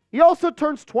player. He also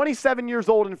turns 27 years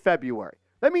old in February.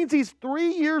 That means he's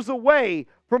 3 years away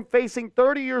from facing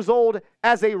 30 years old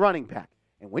as a running back.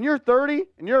 And when you're 30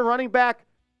 and you're a running back,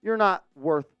 you're not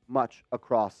worth much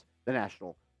across the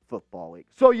National Football League.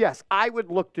 So, yes, I would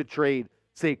look to trade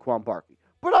Saquon Barkley.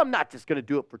 But I'm not just going to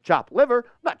do it for chopped liver.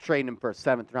 I'm not trading him for a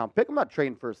 7th-round pick. I'm not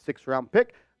trading for a 6th-round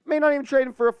pick. I may not even trade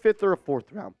him for a 5th or a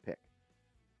 4th-round pick.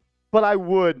 But I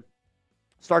would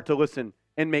start to listen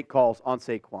and make calls on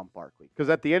Saquon Barkley. Because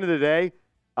at the end of the day,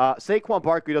 Saquon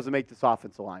Barkley doesn't make this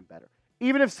offensive line better.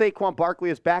 Even if Saquon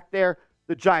Barkley is back there,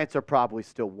 the Giants are probably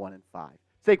still 1-5.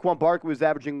 Saquon Barkley was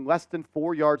averaging less than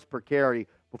 4 yards per carry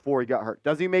before he got hurt.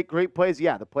 Does he make great plays?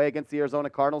 Yeah, the play against the Arizona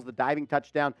Cardinals, the diving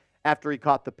touchdown after he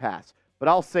caught the pass. But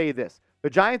I'll say this. The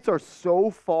Giants are so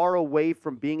far away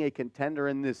from being a contender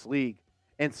in this league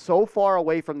and so far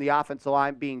away from the offensive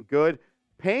line being good,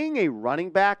 paying a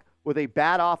running back with a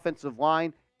bad offensive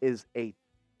line is a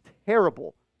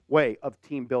terrible way of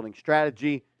team-building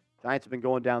strategy. Giants have been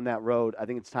going down that road. I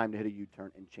think it's time to hit a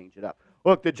U-turn and change it up.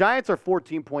 Look, the Giants are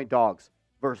 14-point dogs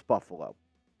versus Buffalo.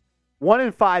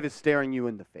 1-5 is staring you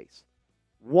in the face.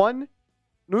 New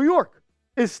York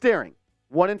is staring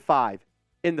 1-5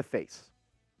 in the face.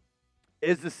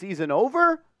 Is the season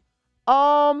over?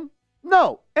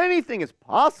 No. Anything is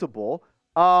possible.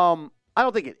 I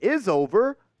don't think it is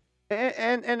over.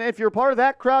 And if you're a part of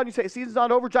that crowd and you say season's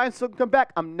not over, Giants still can come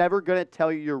back, I'm never going to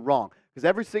tell you you're wrong. Because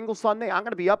every single Sunday, I'm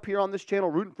going to be up here on this channel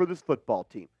rooting for this football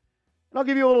team. And I'll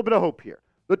give you a little bit of hope here.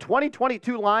 The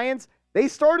 2022 Lions, they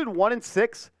started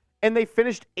 1-6, and they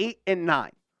finished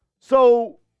 8-9.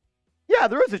 So, yeah,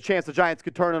 there is a chance the Giants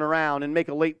could turn it around and make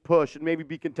a late push and maybe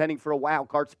be contending for a wild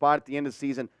card spot at the end of the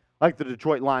season like the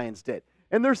Detroit Lions did.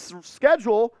 And their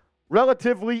schedule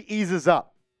relatively eases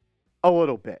up a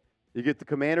little bit. You get the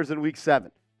Commanders in Week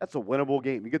 7. That's a winnable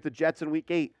game. You get the Jets in Week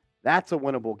 8. That's a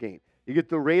winnable game. You get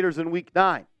the Raiders in Week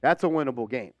 9. That's a winnable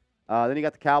game. Then you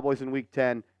got the Cowboys in Week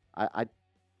 10. I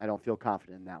don't feel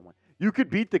confident in that one. You could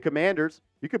beat the Commanders.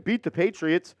 You could beat the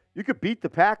Patriots. You could beat the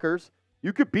Packers.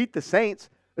 You could beat the Saints.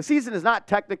 The season is not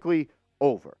technically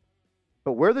over.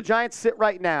 But where the Giants sit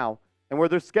right now and where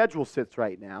their schedule sits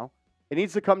right now, it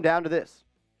needs to come down to this.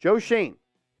 Joe Shane,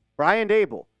 Brian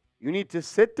Dable, you need to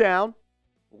sit down,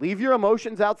 leave your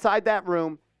emotions outside that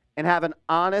room, and have an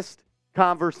honest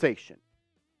conversation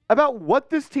about what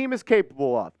this team is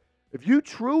capable of. If you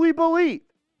truly believe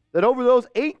that over those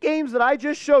 8 games that I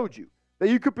just showed you, that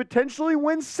you could potentially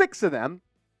win 6 of them,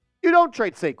 you don't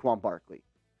trade Saquon Barkley.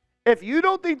 If you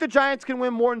don't think the Giants can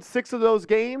win more than 6 of those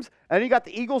games, and you got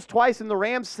the Eagles twice and the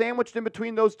Rams sandwiched in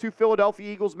between those 2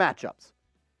 Philadelphia Eagles matchups,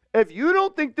 if you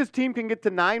don't think this team can get to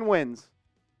 9 wins,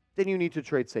 then you need to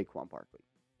trade Saquon Barkley.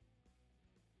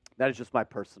 That is just my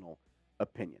personal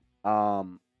opinion.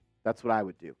 That's what I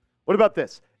would do. What about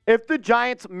this? If the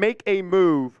Giants make a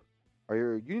move,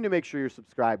 you need to make sure you're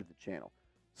subscribed to the channel.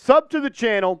 Sub to the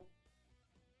channel,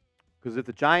 because if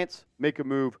the Giants make a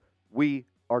move, we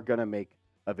are going to make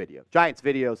a video. Giants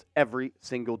videos every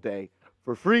single day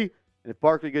for free. And if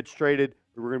Barkley gets traded,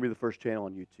 we're going to be the first channel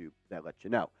on YouTube that lets you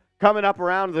know. Coming up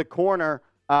around the corner,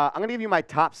 I'm going to give you my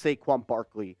top Saquon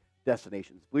Barkley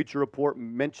destinations. Bleacher Report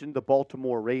mentioned the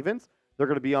Baltimore Ravens. They're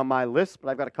going to be on my list, but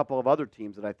I've got a couple of other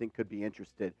teams that I think could be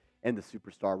interested in the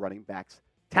superstar running back's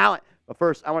talent. But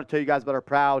first, I want to tell you guys about our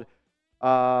proud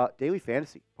daily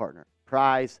fantasy partner,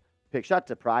 Prize Picks. Shout out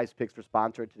to Prize Picks for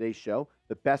sponsoring today's show.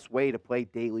 The best way to play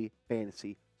daily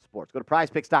fantasy sports. Go to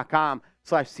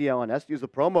prizepicks.com/CLNS. Use the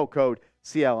promo code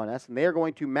CLNS, and they are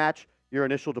going to match your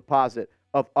initial deposit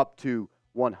of up to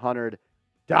 $100.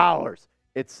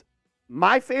 It's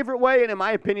my favorite way, and in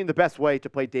my opinion, the best way to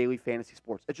play daily fantasy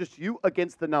sports. It's just you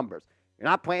against the numbers. You're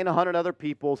not playing 100 other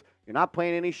people's. You're not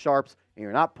playing any sharps, and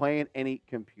you're not playing any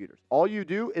computers. All you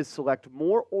do is select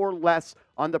more or less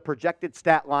on the projected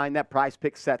stat line that Prize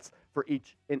Picks sets for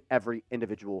each and every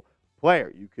individual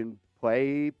player. You can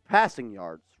play passing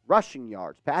yards, rushing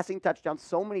yards, passing touchdowns,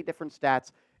 so many different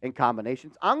stats and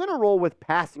combinations. I'm going to roll with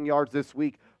passing yards this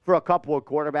week for a couple of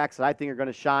quarterbacks that I think are going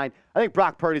to shine. I think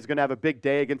Brock Purdy's going to have a big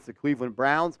day against the Cleveland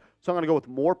Browns, so I'm going to go with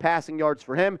more passing yards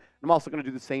for him. I'm also going to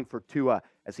do the same for Tua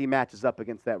as he matches up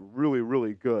against that really,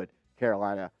 really good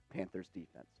Carolina Panthers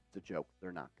defense. It's a joke.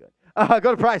 They're not good.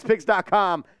 Go to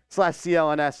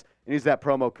prizepicks.com/CLNS and use that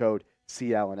promo code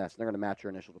CLNS. They're going to match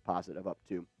your initial deposit of up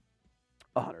to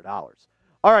 $100.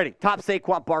 All righty, top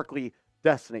Saquon Barkley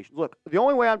destinations. Look, the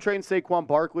only way I'm trading Saquon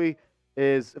Barkley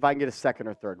is if I can get a second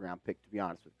or third round pick, to be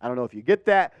honest with you. I don't know if you get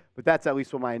that, but that's at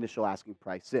least what my initial asking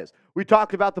price is. We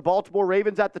talked about the Baltimore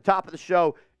Ravens at the top of the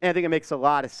show, and I think it makes a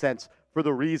lot of sense for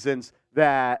the reasons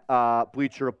that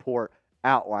Bleacher Report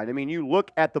outlined. I mean, you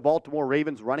look at the Baltimore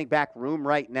Ravens running back room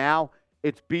right now,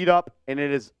 it's beat up, and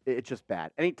it's just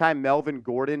bad. Anytime Melvin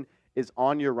Gordon is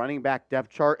on your running back depth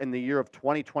chart in the year of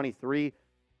 2023,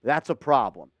 that's a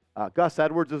problem. Gus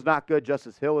Edwards is not good.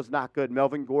 Justice Hill is not good.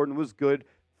 Melvin Gordon was good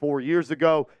 4 years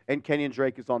ago, and Kenyon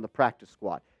Drake is on the practice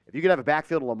squad. If you could have a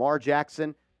backfield of Lamar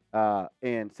Jackson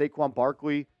and Saquon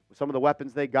Barkley with some of the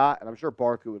weapons they got, and I'm sure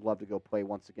Barkley would love to go play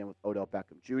once again with Odell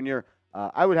Beckham Jr.,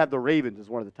 I would have the Ravens as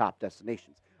one of the top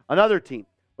destinations. Another team,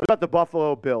 what about the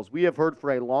Buffalo Bills? We have heard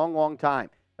for a long, long time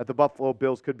that the Buffalo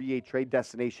Bills could be a trade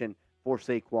destination for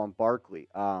Saquon Barkley.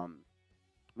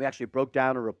 We actually broke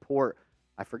down a report.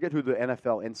 I forget who the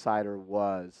NFL insider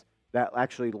was that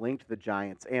actually linked the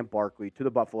Giants and Barkley to the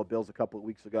Buffalo Bills a couple of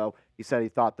weeks ago. He said he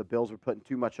thought the Bills were putting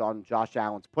too much on Josh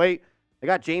Allen's plate. They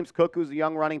got James Cook, who's a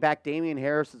young running back. Damian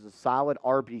Harris is a solid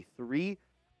RB3,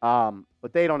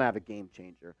 but they don't have a game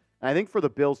changer. And I think for the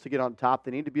Bills to get on top,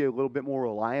 they need to be a little bit more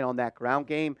reliant on that ground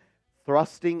game,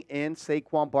 thrusting in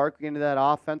Saquon Barkley into that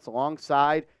offense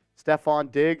alongside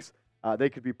Stephon Diggs. They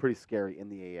could be pretty scary in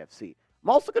the AFC.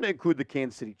 I'm also going to include the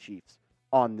Kansas City Chiefs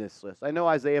on this list. I know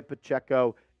Isaiah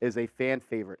Pacheco is a fan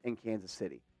favorite in Kansas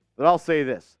City. But I'll say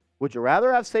this. Would you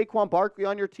rather have Saquon Barkley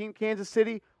on your team, Kansas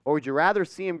City, or would you rather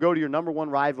see him go to your number one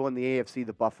rival in the AFC,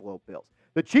 the Buffalo Bills?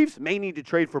 The Chiefs may need to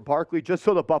trade for Barkley just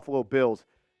so the Buffalo Bills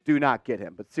do not get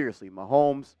him. But seriously,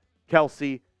 Mahomes,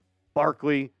 Kelsey,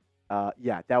 Barkley,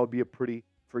 that would be a pretty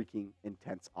freaking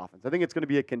intense offense. I think it's going to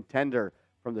be a contender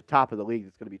from the top of the league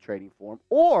that's going to be trading for him,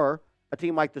 or a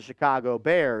team like the Chicago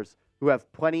Bears who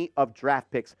have plenty of draft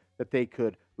picks that they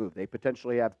could move. They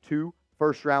potentially have 2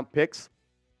 first-round picks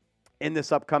in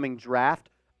this upcoming draft.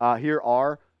 Here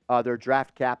are their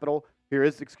draft capital.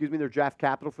 Their draft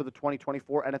capital for the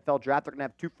 2024 NFL draft. They're going to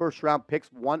have 2 first-round picks,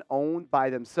 one owned by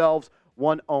themselves,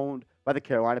 one owned by the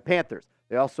Carolina Panthers.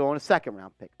 They also own a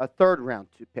second-round pick, a third-round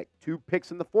pick, 2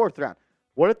 picks in the 4th round.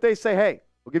 What if they say, hey,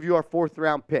 we'll give you our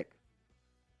 4th-round pick?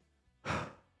 It's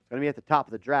going to be at the top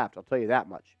of the draft, I'll tell you that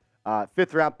much.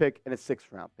 5th-round pick and a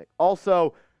 6th-round pick.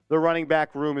 Also, the running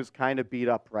back room is kind of beat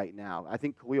up right now. I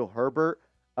think Khalil Herbert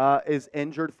is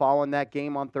injured following that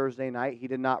game on Thursday night. He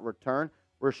did not return.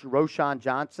 Roshan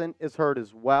Johnson is hurt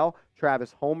as well.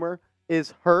 Travis Homer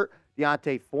is hurt.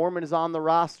 Deontay Foreman is on the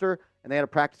roster. And they had a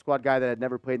practice squad guy that had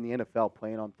never played in the NFL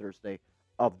playing on Thursday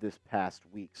of this past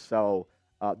week. So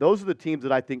those are the teams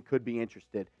that I think could be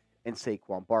interested in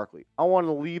Saquon Barkley. I want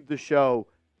to leave the show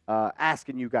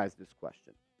asking you guys this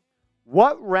question.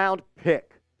 What round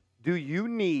pick do you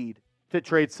need to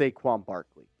trade Saquon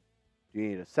Barkley? Do you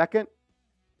need a second?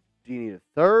 Do you need a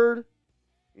third?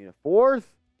 Do you need a 4th?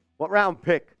 What round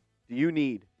pick do you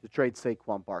need to trade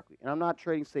Saquon Barkley? And I'm not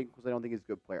trading Saquon because I don't think he's a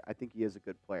good player. I think he is a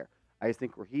good player. I just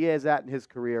think where he is at in his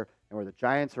career and where the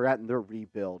Giants are at in their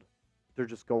rebuild, they're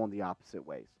just going the opposite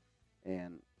ways.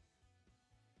 And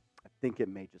I think it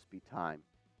may just be time.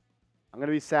 I'm going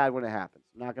to be sad when it happens.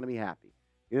 I'm not going to be happy.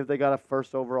 Even if they got a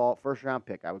first-round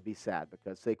pick, I would be sad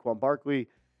because Saquon Barkley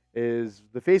is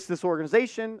the face of this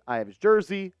organization. I have his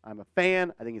jersey. I'm a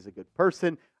fan. I think he's a good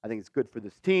person. I think it's good for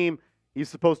this team. He's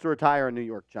supposed to retire a New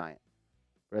York Giant.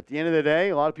 But at the end of the day,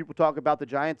 a lot of people talk about the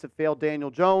Giants have failed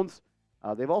Daniel Jones.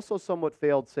 They've also somewhat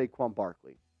failed Saquon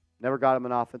Barkley. Never got him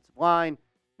an offensive line.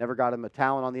 Never got him a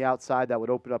talent on the outside that would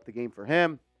open up the game for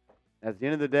him. At the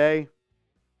end of the day,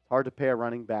 Hard to pay a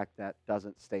running back that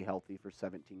doesn't stay healthy for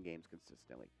 17 games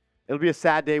consistently. It'll be a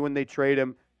sad day when they trade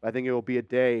him, but I think it will be a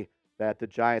day that the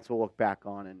Giants will look back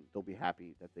on and they'll be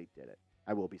happy that they did it.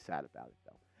 I will be sad about it,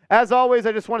 though. As always,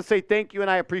 I just want to say thank you,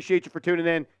 and I appreciate you for tuning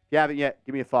in. If you haven't yet,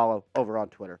 give me a follow over on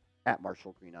Twitter,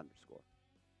 @MarshallGreen_.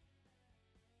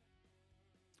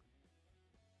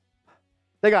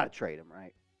 They got to trade him,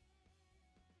 right?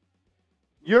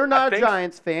 You're not a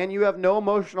Giants fan. You have no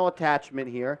emotional attachment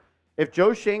here. If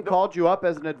Joe Shane called you up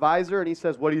as an advisor and he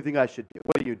says, what do you think I should do?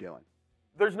 What are you doing?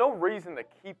 There's no reason to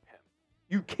keep him.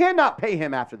 You cannot pay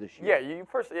him after this year. Yeah,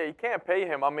 you can't pay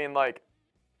him. I mean, like,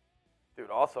 dude,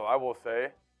 also, I will say,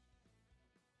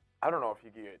 I don't know if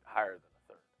you could get higher than a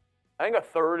third. I think a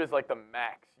third is like the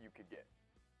max you could get.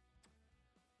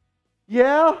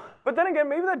 Yeah. But then again,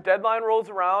 maybe the deadline rolls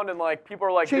around and, like, people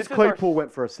are like, Chase Claypool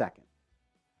went for a second.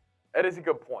 That is a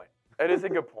good point. That is a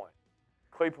good point.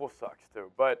 Claypool sucks, too.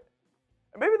 But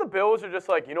maybe the Bills are just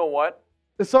like, you know what?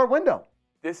 This is our window.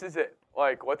 This is it.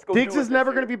 Like, let's go. Diggs is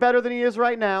never going to be better than he is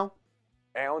right now.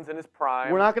 Allen's in his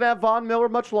prime. We're not going to have Von Miller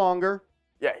much longer.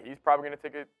 Yeah, he's probably going to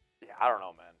take it. Yeah, I don't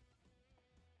know, man.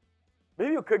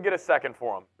 Maybe you could get a second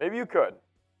for him. Maybe you could.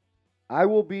 I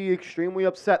will be extremely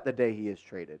upset the day he is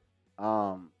traded.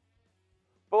 But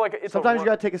like, sometimes you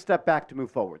got to take a step back to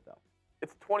move forward, though.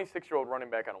 It's a 26-year-old running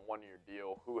back on a one-year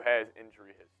deal who has injury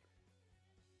history.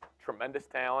 Tremendous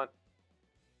talent.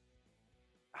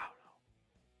 I don't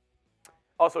know.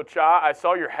 Also, Cha, I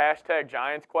saw your hashtag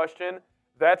Giants question.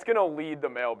 That's going to lead the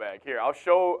mailbag. Here,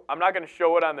 I'm not going to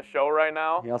show it on the show right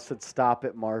now. He also said, stop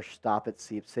it, Marsh. Stop it,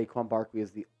 Seeps. Saquon Barkley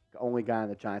is the only guy on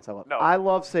the Giants I love. No. I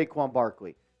love Saquon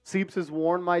Barkley. Seeps has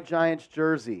worn my Giants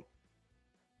jersey.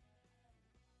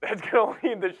 That's going to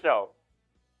lead the show.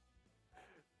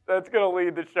 That's going to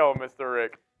lead the show, Mr.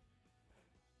 Rick.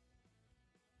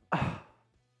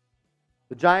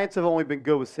 The Giants have only been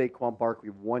good with Saquon Barkley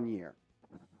 1 year.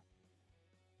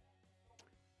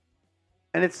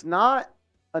 And it's not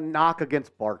a knock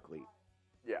against Barkley.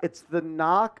 Yeah. It's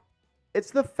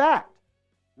the fact.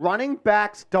 Running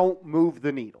backs don't move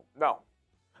the needle. No.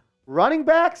 Running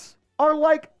backs are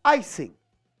like icing.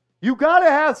 You got to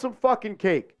have some fucking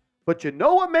cake. But you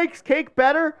know what makes cake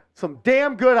better? Some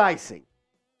damn good icing.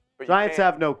 But Giants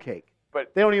have no cake.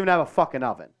 But they don't even have a fucking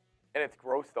oven. And it's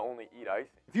gross to only eat icing.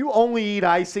 If you only eat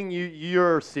icing,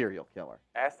 you're a serial killer.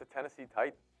 Ask the Tennessee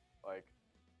Titans. Like,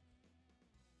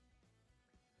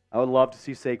 I would love to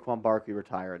see Saquon Barkley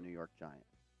retire a New York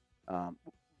Giant.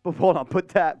 But hold on,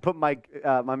 put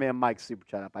my man Mike's super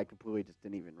chat up. I completely just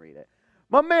didn't even read it.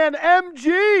 My man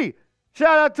MG,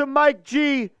 shout out to Mike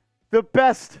G, the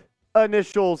best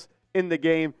initials in the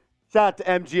game. Shout out to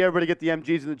MG. Everybody get the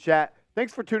MGs in the chat.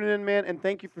 Thanks for tuning in, man, and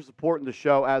thank you for supporting the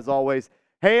show as always.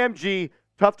 Hey, MG,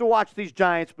 tough to watch these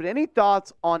Giants, but any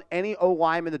thoughts on any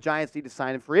O-lineman the Giants need to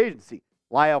sign in free agency?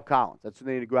 Lyle Collins. That's who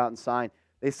they need to go out and sign.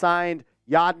 They signed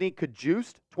Yadni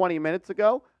Kajust 20 minutes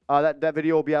ago. That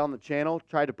video will be out on the channel.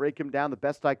 Tried to break him down the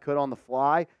best I could on the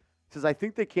fly. Says, I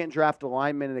think they can't draft a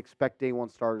lineman and expect day one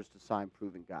starters to sign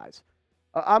proven guys.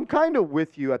 I'm kind of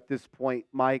with you at this point,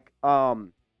 Mike.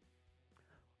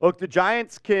 Look, the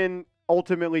Giants can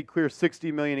ultimately clear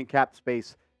 $60 million in cap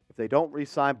space if they don't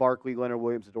re-sign Barkley, Leonard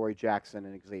Williams, Adoree Jackson,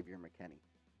 and Xavier McKinney.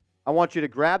 I want you to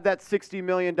grab that $60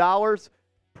 million,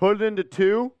 put it into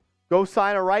two, go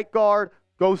sign a right guard,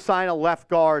 go sign a left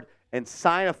guard, and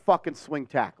sign a fucking swing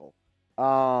tackle.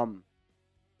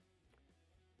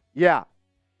 Yeah.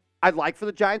 I'd like for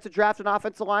the Giants to draft an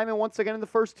offensive lineman once again in the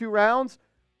first two rounds,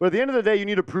 but at the end of the day, you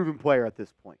need a proven player at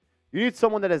this point. You need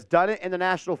someone that has done it in the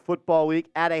National Football League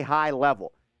at a high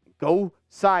level. Go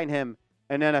sign him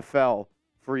an NFL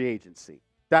free agency.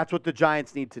 That's what the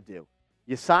Giants need to do.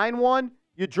 You sign one,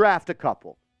 you draft a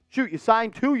couple. Shoot, you sign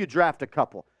two, you draft a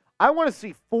couple. I want to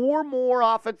see 4 more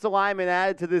offensive linemen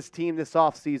added to this team this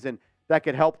offseason that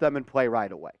could help them and play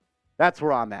right away. That's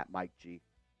where I'm at, Mike G.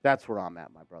 That's where I'm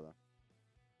at, my brother.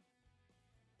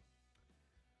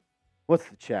 What's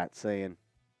the chat saying?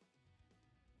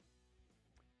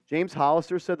 James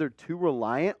Hollister said they're too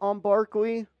reliant on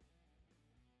Barkley.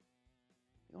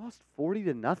 They lost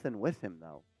 40-0 with him,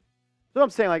 though. That's what I'm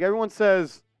saying. Like, everyone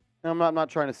says, I'm not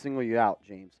trying to single you out,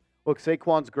 James. Look,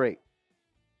 Saquon's great.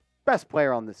 Best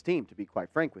player on this team, to be quite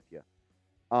frank with you.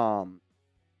 I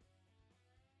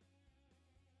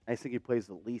just think he plays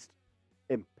the least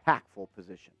impactful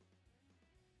position.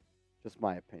 Just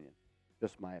my opinion.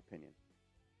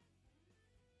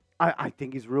 I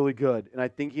think he's really good, and I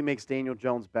think he makes Daniel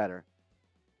Jones better.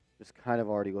 Just kind of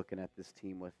already looking at this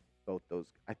team with both those.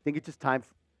 I think it's just time.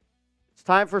 It's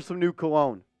time for some new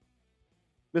cologne.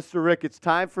 Mr. Rick, it's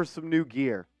time for some new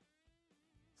gear.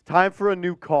 It's time for a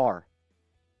new car.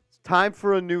 time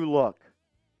for a new look.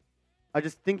 I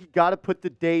just think you got to put the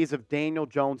days of Daniel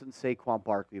Jones and Saquon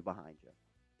Barkley behind you.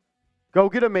 Go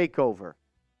get a makeover.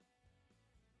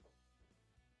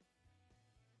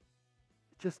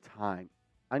 It's just time.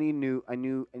 I need a new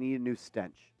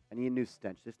stench. I need a new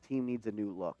stench. This team needs a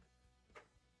new look.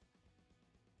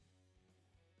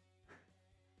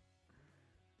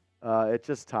 It's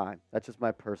just time. That's just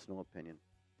my personal opinion.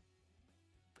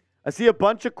 I see a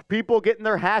bunch of people getting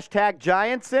their hashtag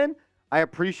Giants in. I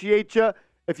appreciate you.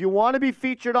 If you want to be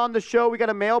featured on the show, we got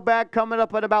a mailbag coming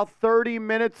up in about 30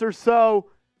 minutes or so.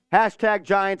 Hashtag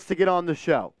Giants to get on the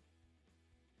show.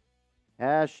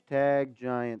 Hashtag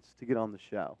Giants to get on the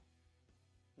show.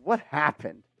 What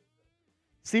happened?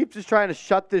 Seeps is trying to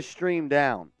shut this stream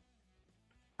down.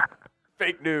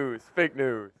 Fake news. Fake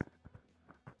news.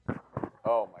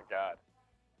 Oh, my God.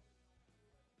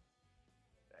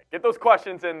 Get those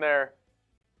questions in there.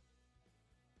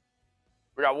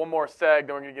 We got one more seg,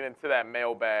 then we're going to get into that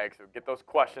mailbag. So get those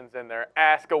questions in there.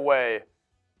 Ask away.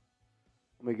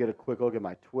 Let me get a quick look at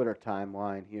my Twitter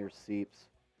timeline here, Seeps.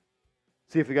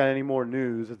 See if we got any more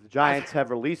news. The Giants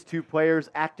have released 2 players,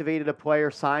 activated a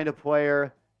player, signed a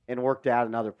player, and worked out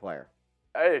another player.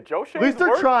 Hey, Joe Shane's At least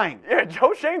they're trying. Yeah,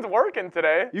 Joe Shane's working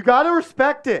today. You got to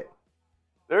respect it.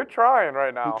 They're trying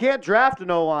right now. You can't draft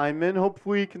an O-lineman.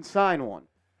 Hopefully you can sign one.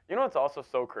 You know what's also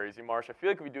so crazy, Marsh? I feel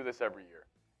like we do this every year.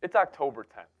 It's October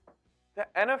 10th. The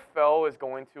NFL is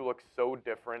going to look so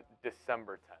different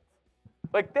December 10th.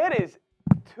 Like, that is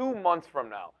 2 months from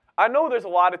now. I know there's a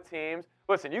lot of teams.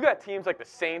 Listen, you got teams like the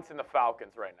Saints and the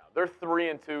Falcons right now. They're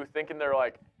 3-2, thinking they're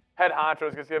like head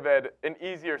honchos because they've had an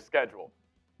easier schedule.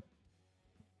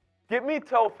 Get me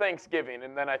till Thanksgiving,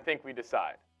 and then I think we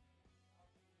decide.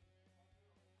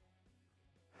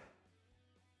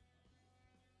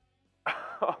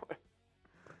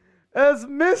 As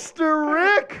Mr.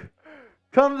 Rick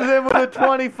comes in with a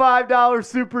 $25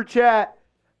 super chat,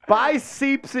 buy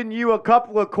Seeps and you a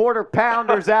couple of quarter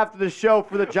pounders after the show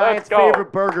for the Giants'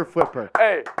 favorite burger flipper.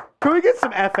 Hey. Can we get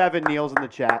some F. Evan Neals in the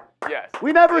chat? Yes.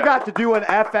 We never got to do an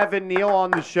F. Evan Neal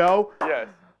on the show. Yes.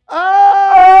 Oh!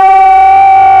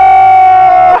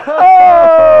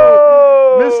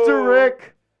 Mr.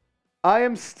 Rick,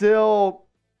 I'm still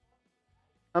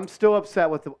upset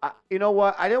with the. You know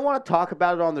what? I didn't want to talk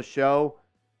about it on the show,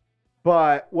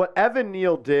 but what Evan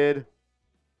Neal did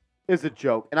is a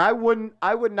joke, and I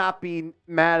would not be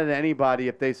mad at anybody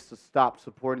if they stopped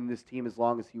supporting this team as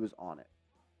long as he was on it.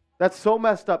 That's so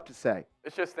messed up to say.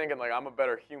 It's just thinking like I'm a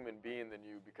better human being than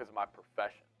you because of my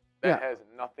profession. That has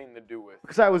nothing to do with.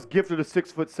 Because I was gifted a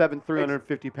 6'7",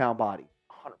 350-pound body.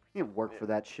 100%. He didn't work for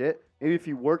that shit. Maybe if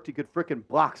he worked, he could freaking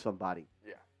block somebody.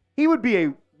 Yeah. He would be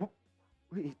a.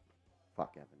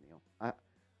 Fuck Evan Neal.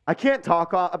 I can't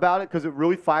talk about it because it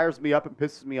really fires me up and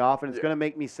pisses me off, and it's going to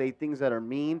make me say things that are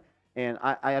mean, and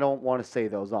I don't want to say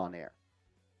those on air.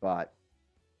 But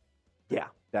yeah,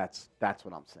 that's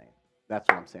what I'm saying. That's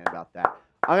what I'm saying about that.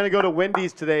 I'm going to go to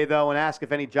Wendy's today, though, and ask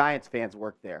if any Giants fans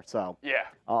work there. So yeah,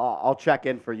 I'll check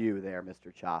in for you there,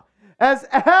 Mr. Cha. As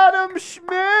Adam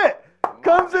Schmidt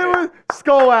comes in with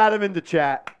Skull Adam in the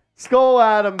chat. Skull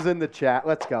Adams in the chat.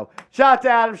 Let's go. Shout out to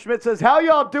Adam Schmidt. Says, how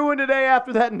y'all doing today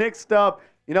after that Knicks stuff?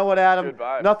 You know what, Adam?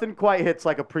 Nothing quite hits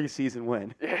like a preseason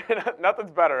win. Yeah,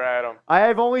 nothing's better, Adam. I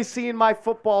have only seen my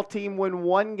football team win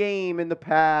one game in the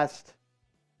past.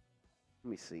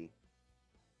 Let me see.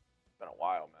 It's been a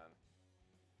while, man.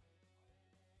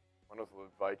 When was the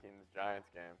Vikings-Giants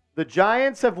game? The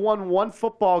Giants have won one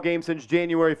football game since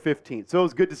January 15th. So it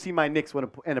was good to see my Knicks win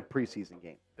in a preseason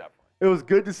game. Definitely. It was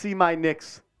good to see my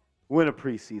Knicks win a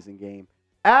preseason game.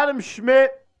 Adam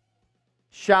Schmidt,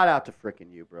 shout out to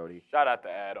frickin' you, Brody. Shout out to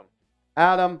Adam.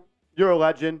 Adam, you're a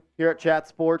legend here at Chat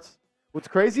Sports. What's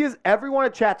crazy is everyone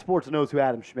at Chat Sports knows who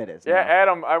Adam Schmidt is. Yeah,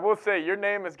 Adam, I will say your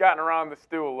name has gotten around the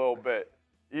stew a little bit.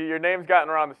 Your name's gotten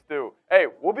around the stew. Hey,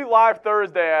 we'll be live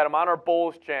Thursday, Adam, on our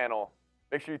Bulls channel.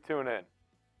 Make sure you tune in.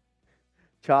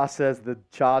 Cha says the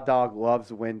Cha dog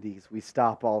loves Wendy's. We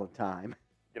stop all the time.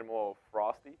 Get him a little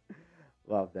frosty.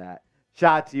 Love that.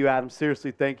 Shout out to you, Adam.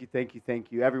 Seriously, thank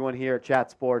you. Everyone here at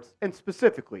Chat Sports, and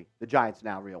specifically the Giants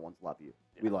Now Real Ones, love you.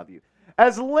 Yeah. We love you.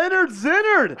 As Leonard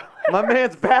Zinnard, my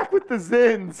man's back with the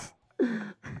Zins.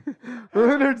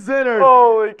 Leonard Zinnard.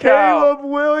 Holy cow. Caleb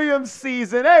Williams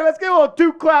season. Hey, let's get a little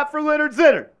two clap for Leonard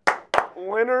Zinnard.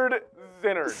 Leonard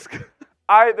Zinnard.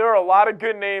 There are a lot of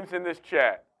good names in this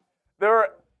chat. There are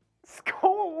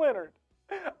Skull Leonard.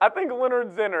 I think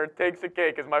Leonard Zinnard takes the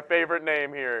cake as my favorite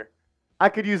name here. I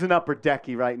could use an upper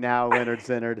decky right now, Leonard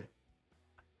Zinnard.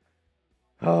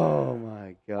 Oh,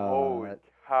 my God. Holy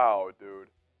cow, dude.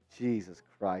 Jesus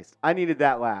Christ. I needed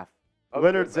that laugh.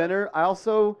 Leonard Zinnard. I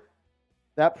also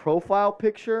That profile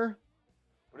picture,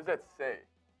 What does that say?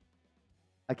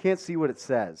 I can't see what it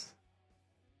says.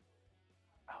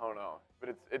 I don't know.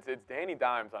 But it's Danny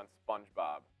Dimes on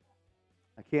SpongeBob.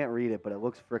 I can't read it, but it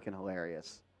looks freaking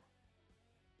hilarious.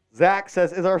 Zach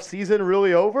says, is our season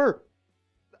really over?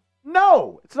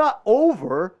 No, it's not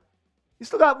over. You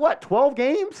still got, what, 12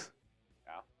 games?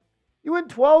 Yeah. You win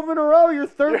 12 in a row. You're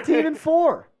 13 and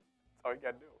 4. That's all you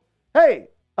got to do. Hey,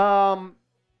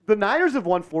 the Niners have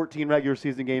won 14 regular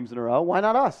season games in a row. Why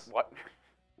not us? What?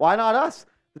 Why not us?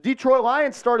 The Detroit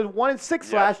Lions started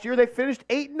 1-6 last year. They finished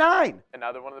 8-9. And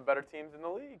now they're one of the better teams in the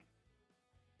league.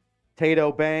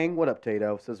 Tato Bang, what up,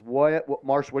 Tato? Says, what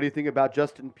Marsh, what do you think about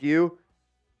Justin Pugh?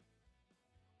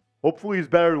 Hopefully he's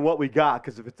better than what we got,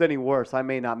 because if it's any worse, I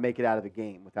may not make it out of the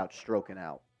game without stroking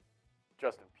out.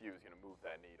 Justin Pugh's going to move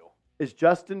that needle. Is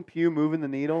Justin Pugh moving the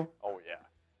needle? Oh, yeah.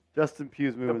 Justin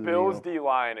Pugh's moving the Bills needle.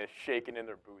 D-line is shaking in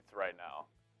their boots right now.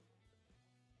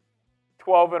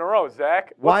 12 in a row,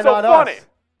 Zach. Why What's so not funny? us?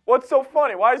 What's so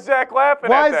funny? Why is Zach laughing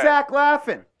Why at is that? Zach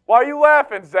laughing? Why are you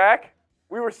laughing, Zach?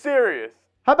 We were serious.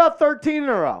 How about 13 in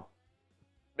a row?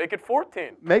 Make it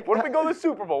 14. Make- What if we go to the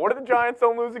Super Bowl? What if the Giants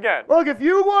don't lose again? Look, if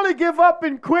you want to give up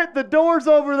and quit, the door's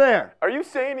over there. Are you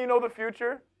saying you know the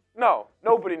future? No,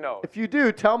 nobody knows. If you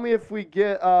do, tell me if we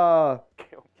get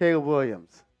Caleb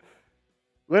Williams.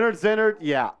 Leonard Zenard,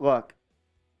 yeah, look.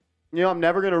 You know, I'm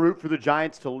never going to root for the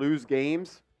Giants to lose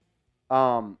games.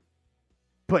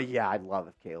 But, yeah, I'd love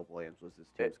if Caleb Williams was this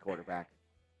team's quarterback.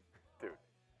 Dude.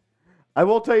 I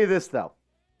will tell you this, though.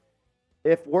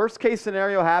 If worst-case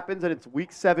scenario happens and it's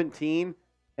Week 17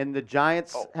 and the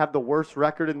Giants have the worst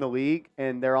record in the league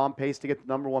and they're on pace to get the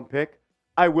number 1 pick,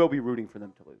 I will be rooting for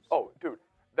them to lose. Oh, dude.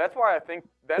 That's why I think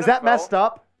the Is that messed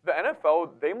up? The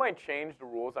NFL, they might change the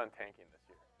rules on tanking this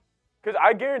year. Because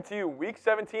I guarantee you, Week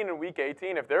 17 and Week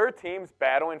 18, if there are teams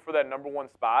battling for that number 1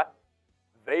 spot,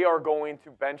 they are going to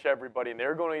bench everybody, and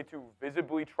they're going to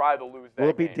visibly try to lose that game. Will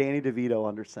it be Danny DeVito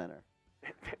under center?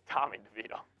 Tommy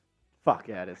DeVito. Fuck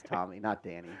yeah, it is Tommy, not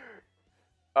Danny.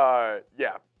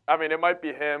 Yeah. I mean, it might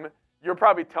be him. You're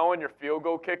probably telling your field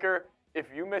goal kicker, if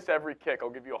you miss every kick,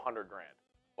 I'll give you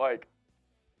 $100,000.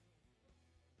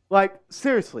 Like,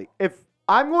 seriously, if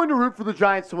I'm going to root for the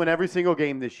Giants to win every single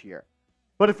game this year,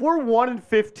 but if we're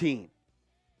 1-15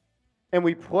 and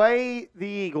we play the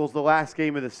Eagles the last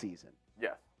game of the season,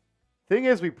 yes. Thing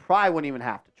is, we probably wouldn't even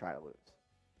have to try to lose.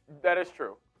 That is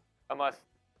true. Unless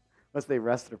they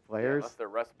rest their yeah, players. unless they're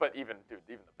rest. But even the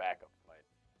backups might.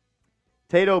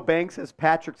 Tato Banks says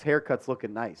Patrick's haircut's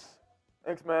looking nice.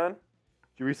 Thanks, man. Did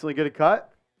you recently get a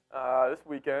cut? This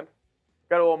weekend.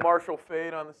 Got a little Marshall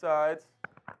fade on the sides.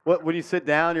 What when you sit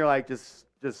down, you're like just.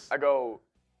 I go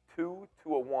 2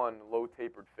 to a 1 low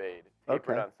tapered fade,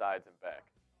 tapered Okay. on sides and back.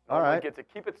 All Normally right. Get to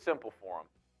keep it simple for them,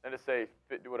 and to say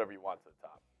do whatever you want to the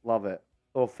top. Love it.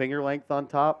 A little finger length on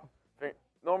top.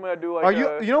 Normally I do like. Are you?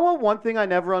 You know what? One thing I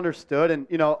never understood, and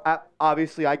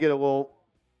obviously I get a little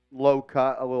low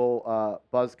cut, a little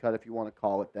buzz cut, if you want to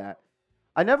call it that.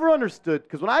 I never understood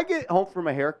because when I get home from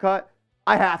a haircut,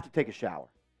 I have to take a shower.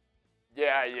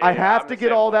 Yeah. I have I'm to the get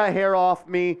same all way. that hair off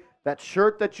me. That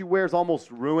shirt that you wear is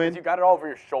almost ruined. You got it all over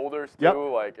your shoulders too. Yep.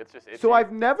 Like it's just itchy. So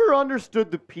I've never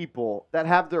understood the people that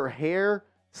have their hair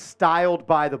styled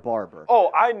by the barber. Oh,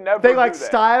 I never. They do like that.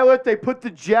 style it. They put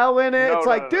the gel in it. No, It's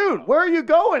no, like, no, dude, no. where are you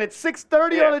going? It's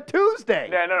 6:30 Yeah. on a Tuesday.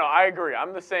 Yeah, no, I agree.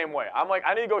 I'm the same way. I'm like,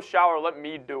 I need to go shower. Let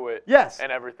me do it. Yes.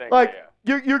 And everything. Like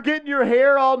yeah. you're getting your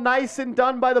hair all nice and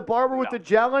done by the barber with No. the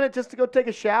gel in it just to go take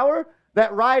a shower.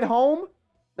 That ride home,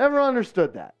 never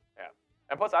understood that. Yeah.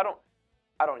 And plus, I don't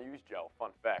use gel. Fun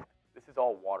fact. This is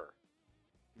all water.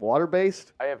 Water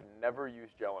based? I have never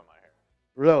used gel in my hair.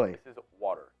 Really? This is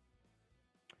water.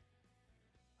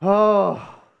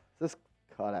 Oh, this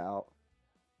cut out.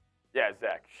 Yeah,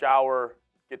 Zach. Shower.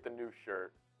 Get the new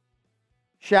shirt.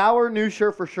 Shower, new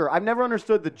shirt for sure. I've never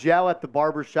understood the gel at the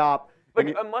barber shop. Like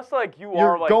and unless like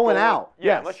you're like going out, Yeah,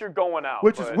 yes. unless you're going out.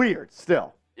 which is but- weird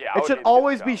still. Yeah. I It would should need to get a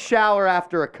always be shower. shower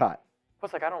after a cut.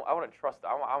 Plus, like I want to trust.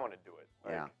 I want to do it.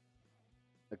 Like, Yeah.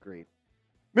 Agreed.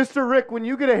 Mr. Rick, when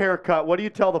you get a haircut, what do you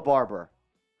tell the barber?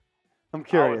 I'm I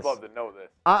curious. would love to know this.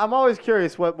 I'm always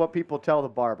curious what people tell the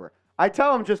barber. I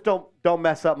tell them just don't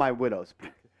mess up my widow's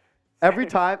peak. Every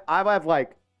time I have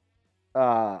like,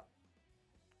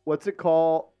 what's it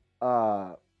called?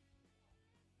 Like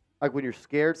when you're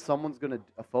scared someone's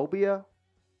a phobia.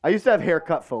 I used to have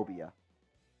haircut phobia.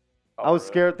 Oh, I was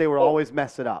really? scared they would Oh, always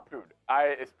mess it up, Dude,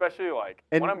 I especially like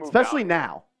and when I moved especially out,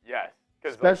 now. Yes,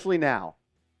 because Especially now.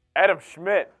 Adam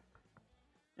Schmidt,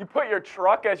 you put your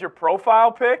truck as your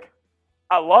profile pic.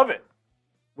 I love it.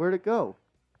 Where'd it go?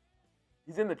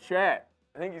 He's in the chat.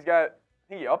 I think he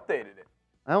updated it.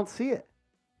 I don't see it.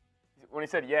 When he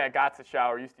said, yeah, got to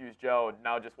shower, used to use gel,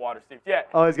 now just water steams. Yeah.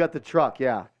 Oh, he's got the truck,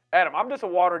 yeah. Adam, I'm just a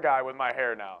water guy with my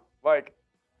hair now. Like,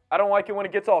 I don't like it when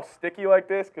it gets all sticky like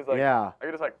this because, like, Yeah. I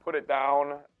can just, like, put it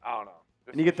down. I don't know.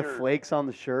 Just And you get the use your- flakes on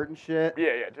the shirt and shit.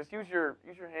 Yeah. Just use your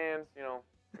hands, it'll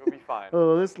be fine.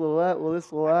 Oh, this little that, well,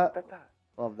 this little that.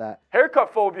 Love that.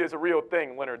 Haircut phobia is a real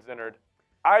thing, Leonard Zinnard.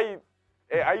 I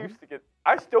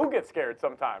still get scared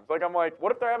sometimes. Like, I'm like,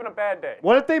 what if they're having a bad day?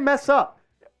 What if they mess up?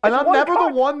 And It's I'm one never cut.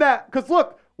 the one that, because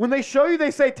look, when they show you,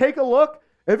 they say, take a look.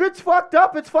 If it's fucked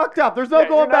up, it's fucked up. There's no Yeah,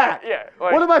 going you're not- back. yeah,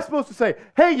 like- What am I supposed to say?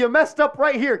 Hey, you messed up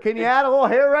right here. Can you add a little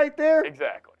hair right there?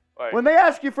 Exactly. Like, When they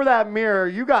ask you for that mirror,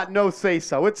 you got no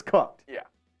say-so. It's cooked. yeah.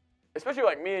 Especially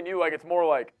like me and you, like it's more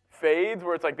like fades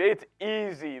where it's like it's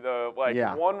easy.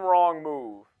 Yeah. One wrong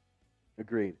move.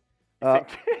 Agreed. You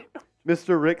think-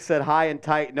 Mr. Rick said high and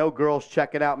tight. No girls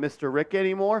checking out Mr. Rick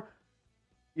anymore.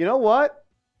 You know what?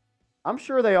 I'm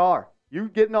sure they are. You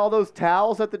getting all those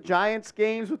towels at the Giants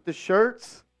games with the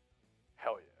shirts?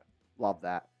 Hell yeah. Love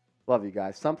that. Love you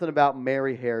guys. Something about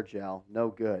Mary hair gel. No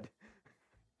good.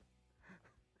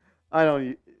 I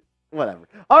don't. Whatever.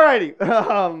 All righty.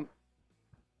 Mr.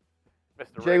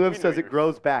 Jay Rick, Liv we says knew it you were-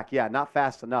 grows back. Yeah, not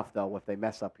fast enough, though, if they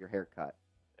mess up your haircut.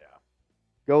 Yeah.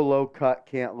 Go low cut,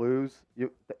 can't lose.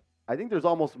 I think there's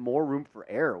almost more room for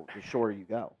error the shorter you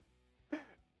go.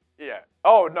 Yeah.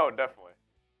 Oh no, definitely.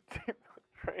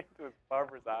 Straight to his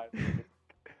barber's eyes.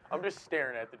 I'm just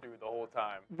staring at the dude the whole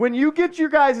time. When you get your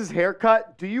guys'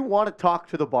 haircut, do you want to talk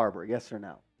to the barber? Yes or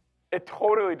no? It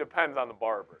totally depends on the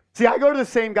barber. See, I go to the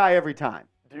same guy every time.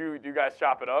 Do you guys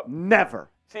chop it up? Never.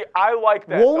 See, I like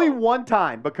that. Only though. one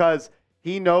time because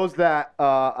he knows that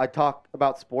I talk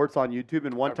about sports on YouTube,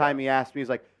 and one Okay. time he asked me, he's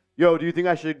like, yo, do you think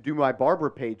I should do my barber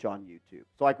page on YouTube?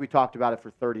 So like we talked about it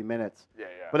for 30 minutes. Yeah.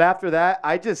 But after that,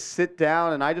 I just sit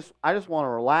down and I just want to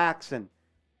relax and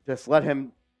just let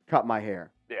him cut my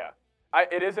hair. Yeah.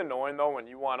 It is annoying though when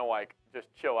you want to like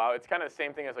just chill out. It's kind of the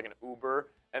same thing as like an Uber.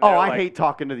 And Oh, they're, I like, hate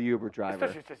talking to the Uber driver.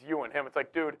 especially it's just you and him. It's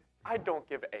like, dude, I don't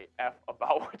give a f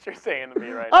about what you're saying to me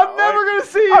right now. I'm never going to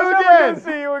see you I'm again. never gonna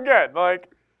see you again.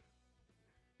 Like,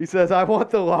 He says, I want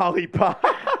the lollipop.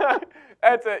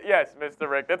 that's it. Yes, Mr.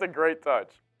 Rick. That's a great touch.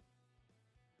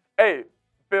 Hey,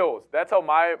 Bills. That's how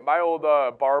my old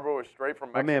barber was straight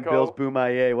from My Mexico. man Bill's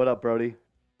Boomaye. What up, Brody?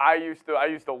 I used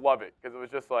to love it because it was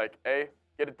just like, hey,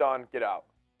 get it done, get out.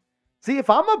 See,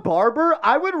 if I'm a barber,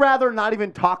 I would rather not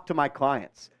even talk to my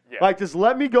clients. Yeah. Like, just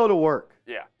let me go to work.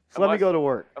 Yeah. Just let me go to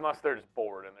work. Unless they're just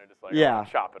bored and they're just like, Yeah.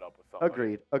 chop it up with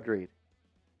something. Agreed.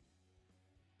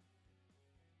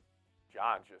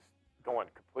 John just going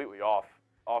completely off.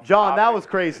 John, that topic. was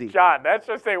crazy. John, that's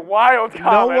just a wild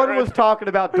comment. No one right was there. talking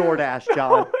about DoorDash,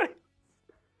 John.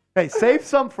 Hey, save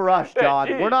some for us, John.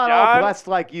 Hey, We're not all John. blessed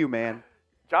like you, man.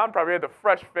 John probably had the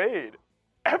fresh fade.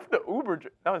 F the Uber.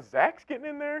 Now Zach's getting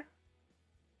in there.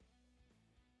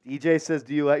 DJ says,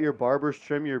 do you let your barbers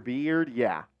trim your beard?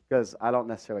 Yeah, because I don't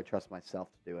necessarily trust myself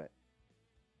to do it.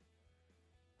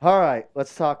 All right,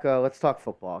 let's talk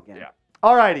football again. Yeah.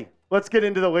 All righty, let's get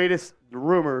into the latest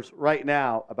rumors right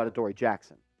now about Adoree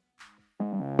Jackson.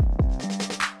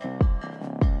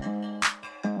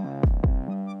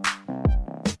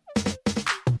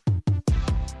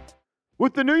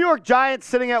 With the New York Giants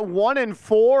sitting at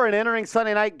 1-4 and entering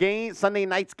Sunday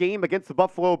night's game against the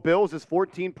Buffalo Bills as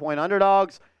 14-point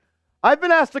underdogs, I've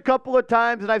been asked a couple of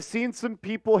times, and I've seen some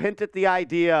people hint at the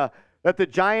idea that the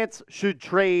Giants should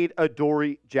trade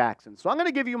Adoree Jackson. So I'm going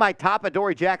to give you my top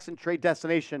Adoree Jackson trade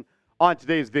destination on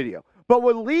today's video. But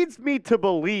what leads me to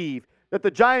believe that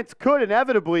the Giants could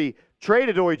inevitably trade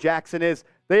Adoree Jackson is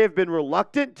they have been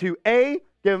reluctant to A,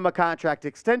 give him a contract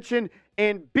extension,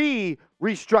 and B,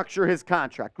 restructure his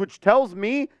contract, which tells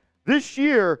me this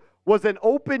year was an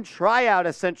open tryout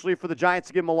essentially for the Giants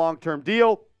to give him a long-term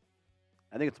deal.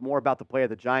 I think it's more about the play of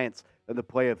the Giants than the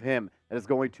play of him that is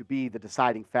going to be the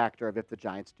deciding factor of if the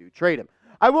Giants do trade him.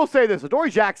 I will say this,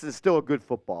 Adoree Jackson is still a good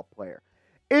football player.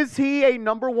 Is he a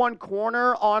number one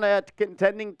corner on a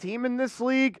contending team in this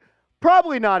league?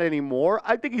 Probably not anymore.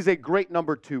 I think he's a great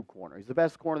number two corner. He's the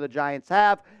best corner the Giants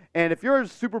have. And if you're a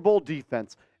Super Bowl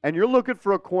defense and you're looking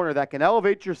for a corner that can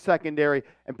elevate your secondary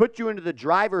and put you into the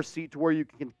driver's seat to where you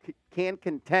can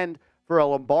contend for a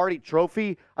Lombardi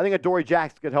trophy, I think Adoree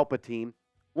Jackson could help a team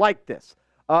like this.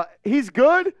 He's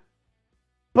good,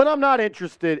 but I'm not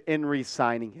interested in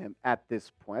re-signing him at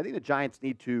this point. I think the Giants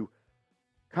need to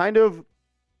kind of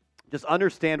just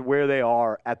understand where they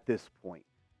are at this point.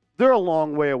 They're a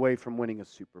long way away from winning a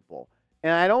Super Bowl.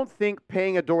 And I don't think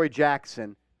paying Adoree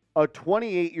Jackson, a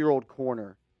 28-year-old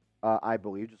corner, I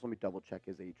believe, just let me double check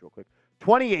his age real quick,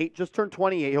 28, just turned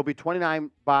 28. He'll be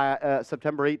 29 by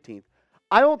September 18th.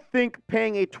 I don't think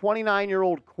paying a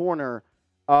 29-year-old corner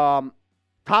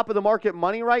top of the market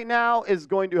money right now is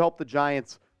going to help the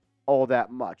Giants all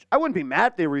that much. I wouldn't be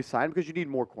mad if they re-sign him because you need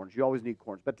more corners. You always need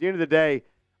corners. But at the end of the day,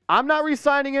 I'm not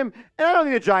re-signing him, and I don't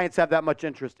think the Giants have that much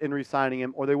interest in re-signing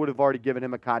him, or they would have already given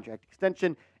him a contract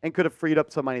extension and could have freed up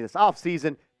some money this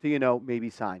offseason to, maybe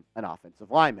sign an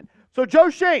offensive lineman. So, Joe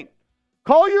Shane,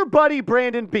 call your buddy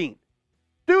Brandon Beane.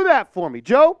 Do that for me.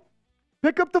 Joe,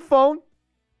 pick up the phone,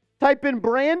 type in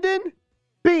Brandon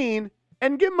Beane,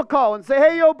 and give him a call and say,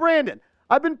 hey, yo, Brandon,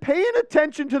 I've been paying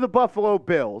attention to the Buffalo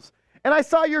Bills, and I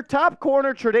saw your top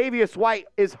corner, Tre'Davious White,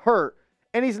 is hurt,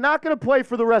 and he's not going to play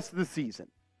for the rest of the season.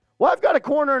 Well, I've got a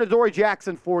corner in Adoree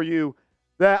Jackson for you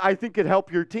that I think could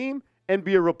help your team and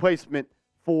be a replacement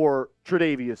for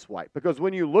Tre'Davious White. Because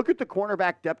when you look at the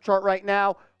cornerback depth chart right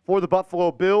now for the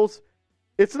Buffalo Bills,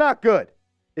 it's not good.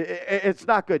 It's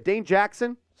not good. Dane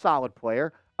Jackson, solid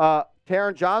player.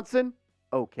 Taron Johnson,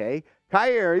 okay.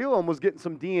 Kyer Elam was getting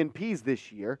some DNPs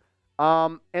this year.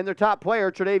 And their top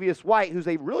player, Tre'Davious White, who's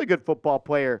a really good football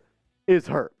player, is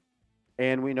hurt.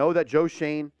 And we know that Joe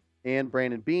Shane and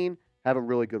Brandon Beane have a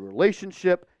really good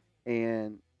relationship,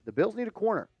 and the Bills need a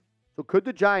corner. So could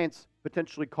the Giants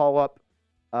potentially call up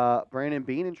Brandon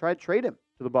Beane and try to trade him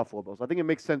to the Buffalo Bills? I think it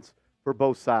makes sense for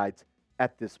both sides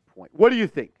at this point. What do you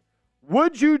think?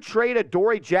 Would you trade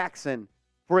Adoree Jackson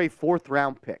for a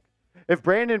 4th-round pick? If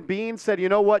Brandon Beane said, you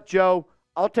know what, Joe,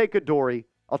 I'll take Adoree.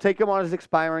 I'll take him on his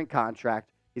expiring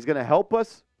contract. He's going to help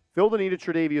us fill the need of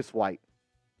Tre'Davious White,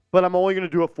 but I'm only going to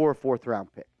do it for a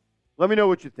 4th-round pick. Let me know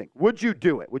what you think. Would you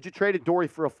do it? Would you trade Adoree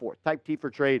for a 4th? Type T for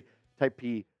trade, type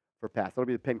P for pass. That'll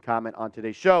be the pinned comment on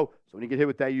today's show. So when you get hit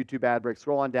with that YouTube ad break,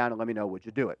 scroll on down and let me know, would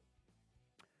you do it?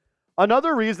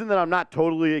 Another reason that I'm not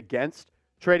totally against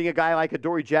trading a guy like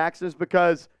Adoree Jackson is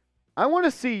because I want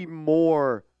to see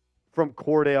more from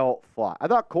Cordell Flott. I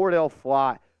thought Cordell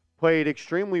Flott played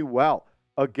extremely well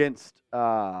against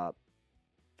the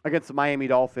Miami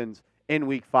Dolphins in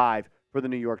Week 5 for the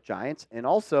New York Giants. And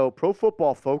also, Pro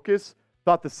Football Focus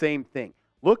thought the same thing.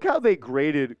 Look how they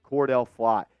graded Cordell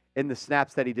Flott in the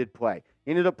snaps that he did play.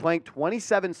 He ended up playing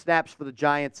 27 snaps for the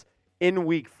Giants in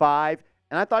Week 5,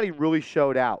 and I thought he really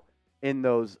showed out in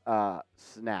those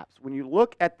snaps. When you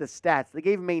look at the stats, they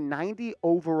gave him a 90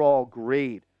 overall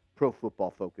grade, Pro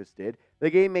Football Focus did. They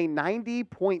gave him a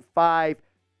 90.5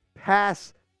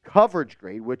 pass coverage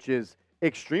grade, which is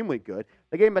extremely good.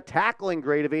 They gave him a tackling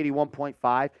grade of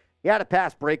 81.5. He had a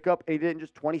pass breakup, and he did in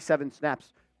just 27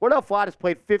 snaps. Cordell Flott has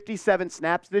played 57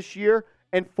 snaps this year,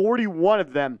 and 41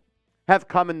 of them have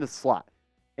come in the slot.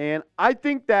 And I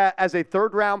think that as a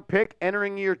 3rd-round pick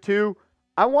entering year 2,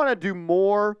 I want to do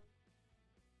more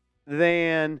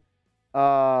than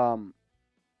I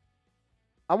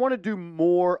want to do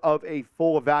more of a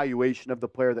full evaluation of the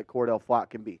player that Cordell Flott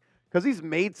can be, because he's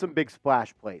made some big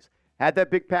splash plays. Had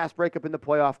that big pass breakup in the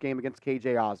playoff game against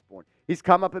KJ Osborne. He's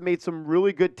come up and made some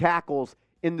really good tackles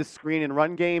in the screen and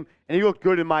run game, and he looked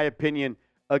good, in my opinion,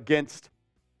 against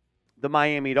the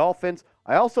Miami Dolphins.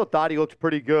 I also thought he looked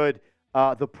pretty good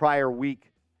the prior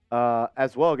week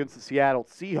as well against the Seattle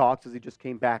Seahawks as he just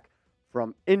came back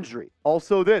from injury.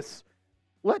 Also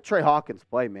let Trey Hawkins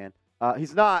play, man.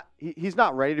 He's not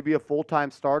ready to be a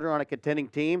full-time starter on a contending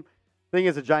team. Thing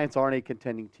is, the Giants aren't a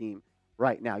contending team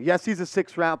right now. Yes, he's a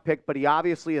 6th-round pick, but he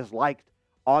obviously is liked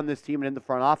on this team and in the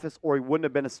front office, or he wouldn't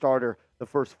have been a starter the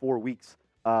first 3 weeks,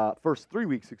 of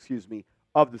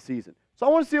the season. So I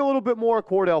want to see a little bit more of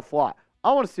Cordell Flott.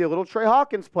 I want to see a little Trey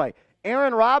Hawkins play.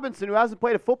 Aaron Robinson, who hasn't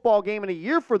played a football game in a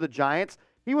year for the Giants,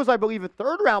 he was, I believe, a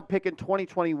 3rd-round pick in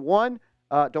 2021.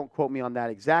 Don't quote me on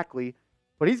that exactly,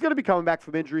 but he's going to be coming back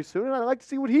from injury soon, and I'd like to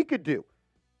see what he could do.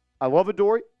 I love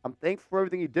Adoree. I'm thankful for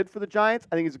everything he did for the Giants.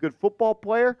 I think he's a good football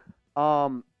player.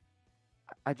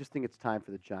 I just think it's time for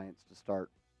the Giants to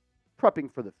start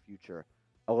prepping for the future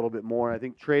a little bit more. I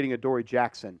think trading Adoree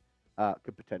Jackson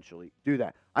could potentially do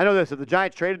that. I know this. If the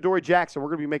Giants trade Adoree Jackson, we're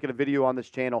going to be making a video on this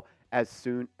channel as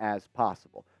soon as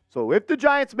possible. So if the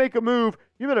Giants make a move,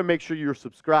 you better make sure you're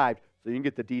subscribed so you can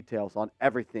get the details on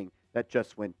everything that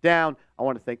just went down. I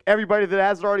want to thank everybody that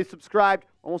has already subscribed.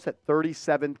 Almost at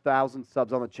 37,000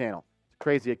 subs on the channel. It's a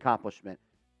crazy accomplishment.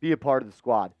 Be a part of the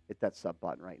squad. Hit that sub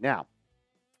button right now.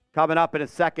 Coming up in a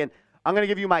second, I'm going to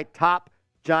give you my top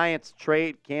Giants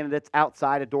trade candidates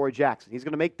outside of Adoree Jackson. He's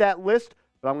going to make that list,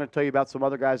 but I'm going to tell you about some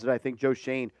other guys that I think Joe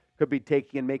Shane could be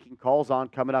taking and making calls on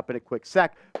coming up in a quick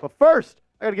sec. But first,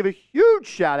 I got to give a huge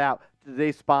shout out to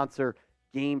today's sponsor,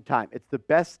 Game Time. It's the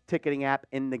best ticketing app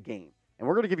in the game. And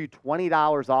we're going to give you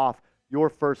 $20 off your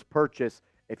first purchase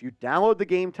if you download the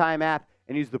Game Time app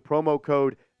and use the promo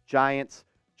code Giants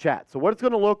chat. So what it's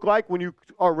going to look like when you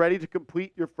are ready to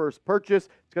complete your first purchase,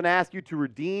 it's going to ask you to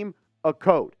redeem a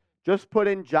code. Just put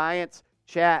in Giants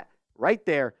chat right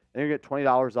there, and you're going to get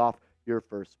 $20 off your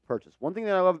first purchase. One thing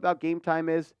that I love about Game Time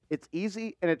is it's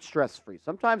easy and it's stress-free.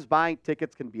 Sometimes buying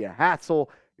tickets can be a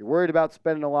hassle. You're worried about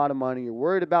spending a lot of money. You're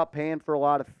worried about paying for a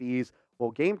lot of fees.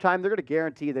 Well, Game Time, they're going to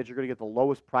guarantee that you're going to get the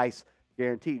lowest price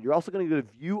guaranteed. You're also going to get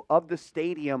a view of the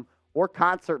stadium or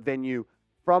concert venue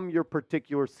from your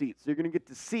particular seat. So you're going to get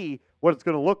to see what it's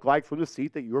going to look like from the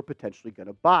seat that you're potentially going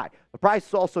to buy. The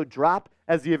prices also drop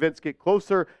as the events get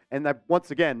closer, and that, once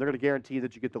again, they're going to guarantee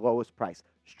that you get the lowest price.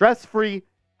 Stress-free,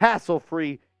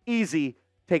 hassle-free, easy,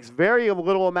 takes very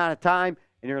little amount of time,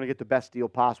 and you're going to get the best deal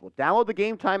possible. Download the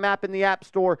Game Time app in the App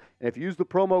Store, and if you use the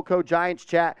promo code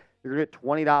GiantsChat, you're going to get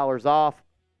 $20 off.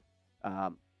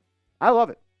 I love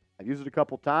it. I've used it a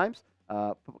couple times.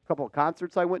 A couple of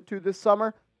concerts I went to this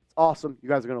summer. It's awesome. You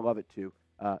guys are going to love it too.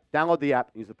 Download the app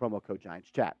and use the promo code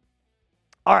GiantsChat.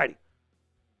 All righty.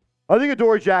 I think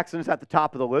Adoree Jackson is at the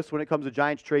top of the list when it comes to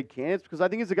Giants trade candidates because I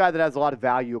think he's a guy that has a lot of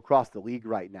value across the league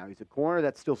right now. He's a corner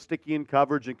that's still sticky in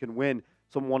coverage and can win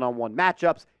some one-on-one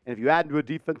matchups. And if you add into a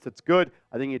defense that's good,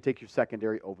 I think you take your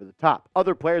secondary over the top.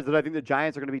 Other players that I think the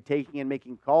Giants are going to be taking and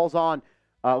making calls on,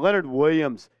 Leonard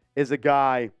Williams is a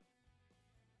guy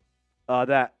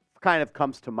that kind of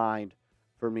comes to mind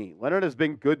for me. Leonard has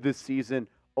been good this season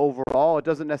overall. It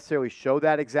doesn't necessarily show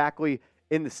that exactly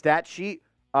in the stat sheet,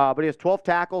 but he has 12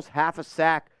 tackles, half a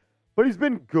sack, but he's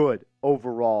been good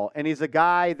overall, and he's a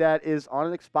guy that is on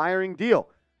an expiring deal.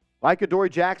 Like Adoree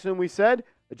Jackson, we said,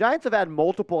 the Giants have had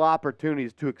multiple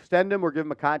opportunities to extend him or give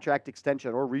him a contract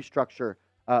extension or restructure,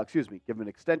 give him an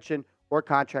extension or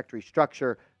contract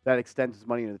restructure that extends his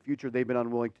money into the future. They've been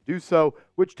unwilling to do so,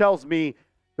 which tells me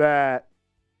that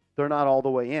they're not all the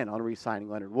way in on re-signing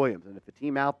Leonard Williams. And if a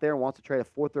team out there wants to trade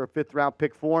a 4th or a 5th round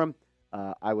pick for him,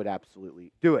 I would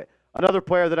absolutely do it. Another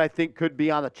player that I think could be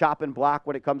on the chopping block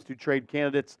when it comes to trade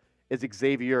candidates is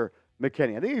Xavier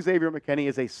McKinney. I think Xavier McKinney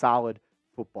is a solid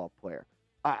football player.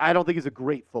 I don't think he's a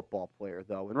great football player,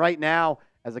 though. And right now,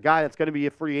 as a guy that's going to be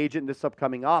a free agent this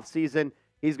upcoming offseason,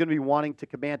 he's going to be wanting to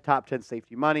command top 10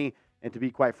 safety money. And to be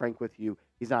quite frank with you,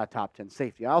 he's not a top 10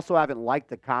 safety. I also haven't liked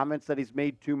the comments that he's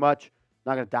made too much.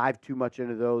 Not going to dive too much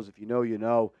into those. If you know, you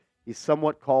know. He's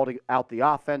somewhat called out the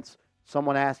offense.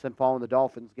 Someone asked him following the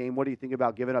Dolphins game, what do you think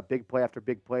about giving up big play after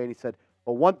big play? And he said,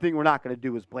 well, one thing we're not going to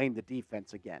do is blame the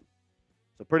defense again.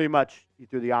 So pretty much he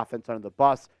threw the offense under the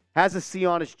bus. Has a C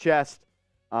on his chest,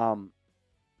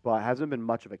 but hasn't been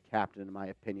much of a captain in my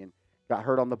opinion. Got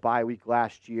hurt on the bye week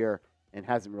last year and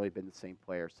hasn't really been the same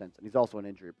player since. And he's also an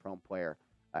injury-prone player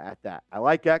at that. I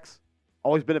like X.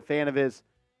 Always been a fan of his.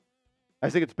 I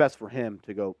think it's best for him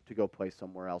to go play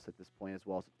somewhere else at this point, as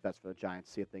well as it's best for the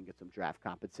Giants, see if they can get some draft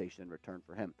compensation in return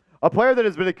for him. A player that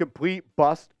has been a complete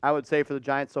bust, I would say, for the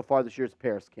Giants so far this year is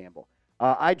Paris Campbell.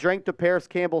 I drank the Paris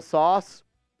Campbell sauce.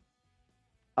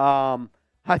 I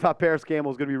thought Paris Campbell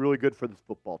was going to be really good for this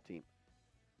football team.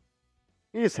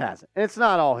 He just hasn't. And it's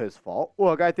not all his fault.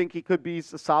 Look, I think he could be a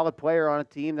solid player on a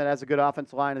team that has a good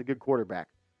offensive line and a good quarterback.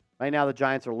 Right now, the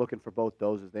Giants are looking for both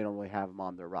those as they don't really have him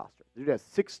on their roster. The dude has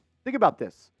think about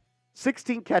this.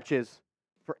 16 catches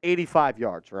for 85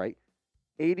 yards, right?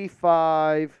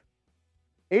 85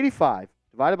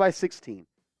 divided by 16.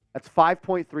 That's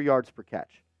 5.3 yards per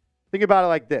catch. Think about it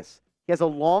like this. He has a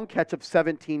long catch of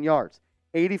 17 yards.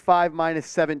 85 minus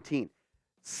 17.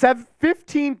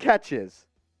 15 catches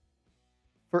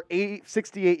for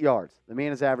 68 yards. The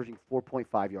man is averaging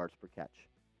 4.5 yards per catch.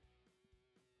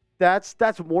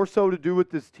 That's more so to do with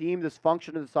this team, this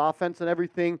function of this offense and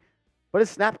everything. But his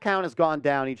snap count has gone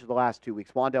down each of the last 2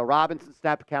 weeks. Wan'Dale Robinson's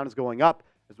snap count is going up,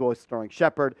 as well as Sterling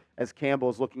Shepard, as Campbell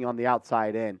is looking on the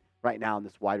outside in right now in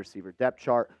this wide receiver depth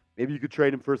chart. Maybe you could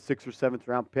trade him for a 6th or 7th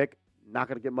round pick. Not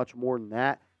going to get much more than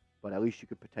that, but at least you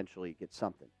could potentially get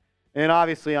something. And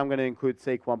obviously, I'm going to include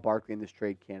Saquon Barkley in this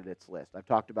trade candidates list. I've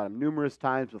talked about him numerous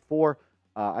times before.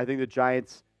 I think the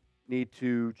Giants need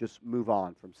to just move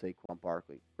on from Saquon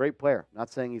Barkley. Great player. I'm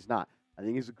not saying he's not. I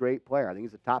think he's a great player. I think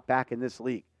he's a top back in this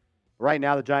league. Right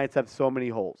now, the Giants have so many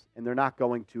holes, and they're not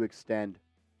going to extend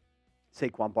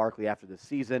Saquon Barkley after this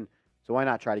season, so why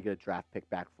not try to get a draft pick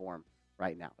back for him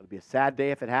right now? It'll be a sad day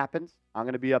if it happens. I'm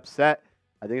going to be upset.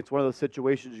 I think it's one of those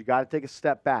situations you got to take a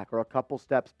step back or a couple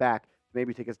steps back,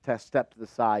 maybe take a step to the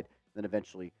side, then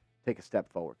eventually take a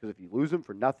step forward. Because if you lose him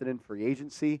for nothing in free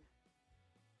agency,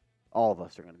 all of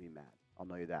us are going to be mad. I'll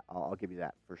know you that. I'll give you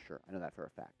that for sure. I know that for a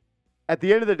fact. At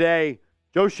the end of the day,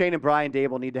 Joe Schoen and Brian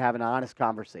Dable need to have an honest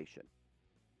conversation.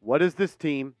 What is this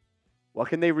team? What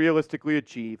can they realistically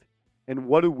achieve? And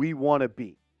what do we want to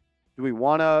be? Do we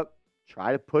want to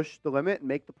try to push the limit and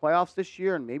make the playoffs this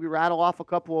year and maybe rattle off a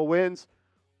couple of wins,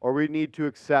 or we need to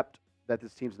accept that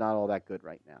this team's not all that good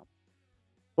right now.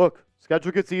 Look,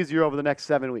 schedule gets easier over the next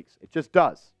 7 weeks. It just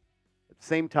does. At the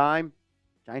same time,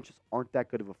 Giants just aren't that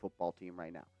good of a football team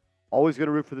right now. Always going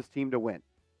to root for this team to win.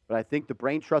 But I think the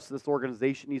brain trust of this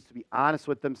organization needs to be honest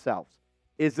with themselves.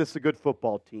 Is this a good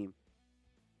football team?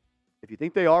 If you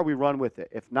think they are, we run with it.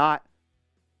 If not,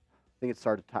 I think it's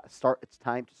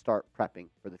time to start prepping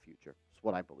for the future. That's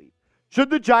what I believe. Should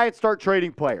the Giants start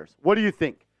trading players? What do you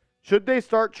think? Should they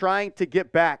start trying to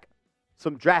get back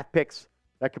some draft picks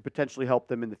that could potentially help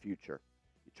them in the future?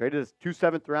 You traded 2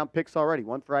 7th-round picks already,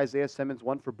 one for Isaiah Simmons,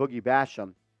 one for Boogie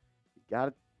Basham. You got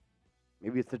it.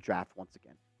 Maybe it's the draft once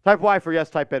again. Type Y for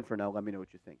yes, type N for no. Let me know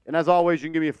what you think. And as always, you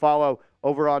can give me a follow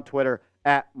over on Twitter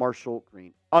at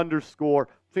 @MarshallGreen_.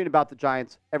 Tweeting about the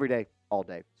Giants every day, all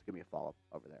day. So give me a follow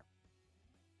over there.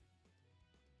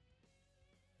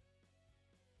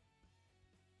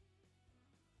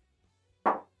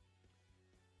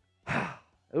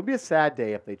 It'll be a sad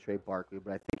day if they trade Barkley,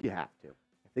 but I think you have to.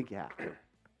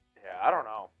 Yeah, I don't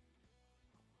know.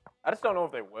 I just don't know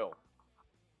if they will.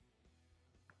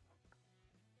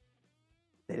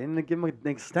 They didn't give him an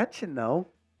extension, though.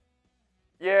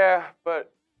 Yeah,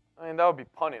 but I mean that would be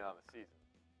punting on the season.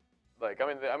 Like,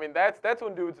 I mean that's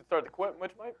when dudes would start to quit,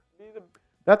 which might be the.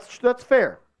 That's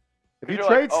fair. If you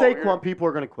trade Saquon, people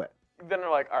are going to quit. Then they're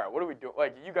like, all right, what are we doing?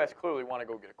 Like, you guys clearly want to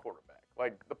go get a quarterback.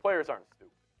 Like, the players aren't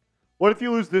stupid. What if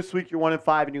you lose this week, you're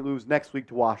 1-5, and you lose next week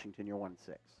to Washington, you're 1-6?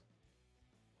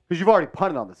 Because you've already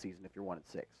punted on the season if you're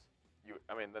 1-6.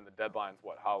 Then the deadline's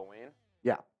what, Halloween?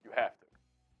 Yeah. You have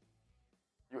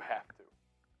to.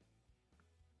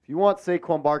 If you want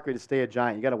Saquon Barkley to stay a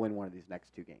Giant, you got to win one of these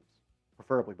next 2 games,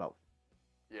 preferably both.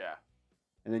 Yeah.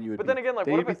 And then you would. But then again, like,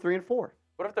 what if be 3-4?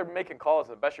 What if they're making calls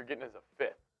and the best you're getting is a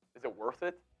 5th? Is it worth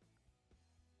it?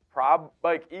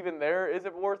 Even there, is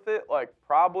it worth it? Like,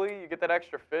 probably you get that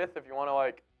extra 5th if you want to,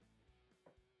 like,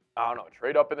 I don't know,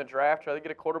 trade up in the draft, try to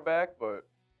get a quarterback, but.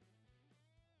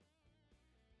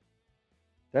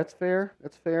 That's fair.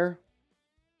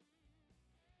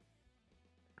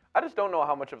 I just don't know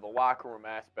how much of the locker room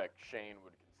aspect Shane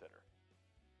would consider.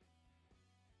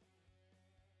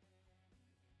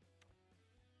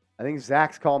 I think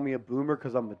Zach's calling me a boomer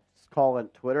because I'm calling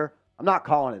it Twitter. I'm not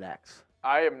calling it X.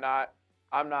 I'm not.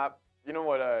 You know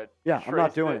what? Yeah, I'm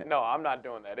not doing it. No, I'm not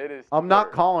doing that. It is. I'm Twitter.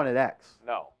 not calling it X.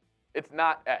 No, it's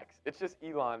not X. It's just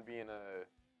Elon being a.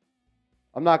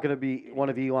 I'm not going to be one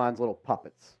of Elon's little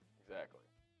puppets. Exactly.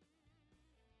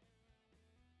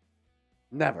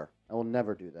 Never. I will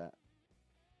never do that.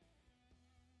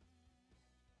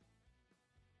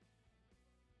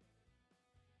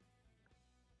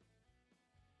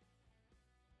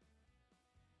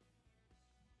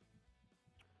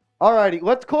 All righty,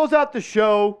 let's close out the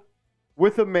show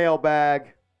with a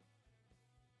mailbag.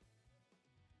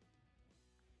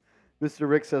 Mr.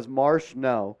 Rick says, Marsh,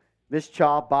 no. Miss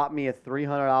Chaw bought me a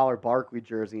 $300 Barkley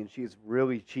jersey, and she's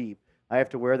really cheap. I have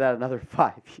to wear that another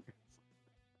 5 years.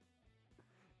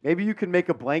 Maybe you can make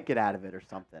a blanket out of it or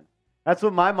something. That's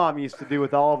what my mom used to do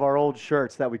with all of our old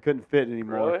shirts that we couldn't fit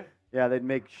anymore. Really? Yeah, they'd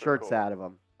make shirts cool. out of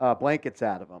them, blankets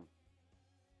out of them.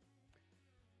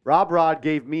 Rob Rod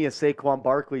gave me a Saquon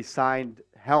Barkley signed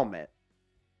helmet,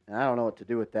 and I don't know what to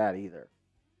do with that either.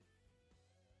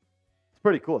 It's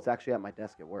pretty cool. It's actually at my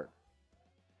desk at work.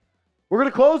 We're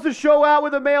going to close the show out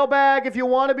with a mailbag. If you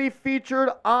want to be featured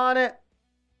on it,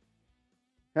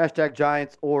 hashtag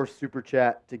Giants or Super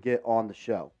Chat to get on the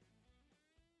show.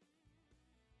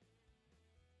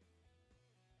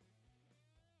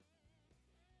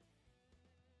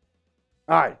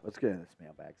 All right, let's get into this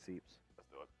mailbag, Seeps. Let's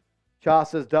do it. Cha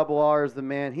says Double R is the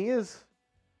man. He is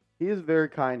a very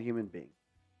kind human being.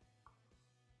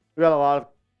 We got a lot of.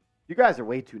 You guys are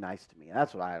way too nice to me.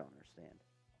 That's what I don't understand.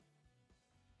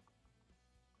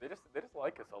 They just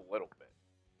like us a little bit.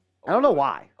 I don't know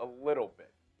why. A little bit.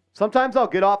 Sometimes I'll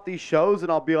get off these shows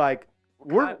and I'll be like,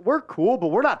 we're cool, but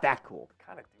we're not that cool.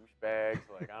 Kind of douchebags.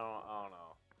 Like I don't know.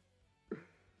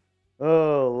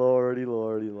 Oh, lordy.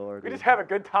 We just have a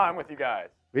good time with you guys.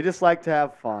 We just like to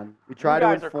have fun. We try to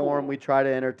guys are inform. cool. We try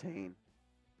to entertain.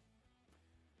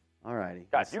 All righty.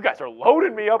 Guys, you guys are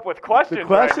loading me up with questions. The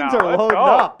questions right now. are Let's loading go.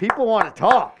 up. People want to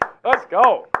talk. Let's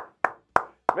go.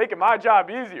 Making my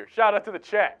job easier. Shout out to the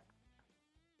chat.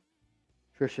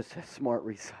 Trisha says smart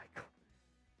recycle.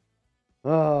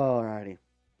 Oh, all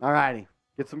righty.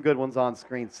 Get some good ones on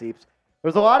screen, Seeps.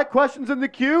 There's a lot of questions in the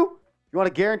queue. You want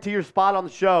to guarantee your spot on the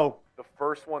show. The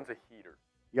first one's a heater.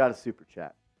 You got a super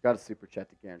chat. Got a super chat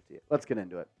to guarantee it. Let's get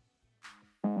into it.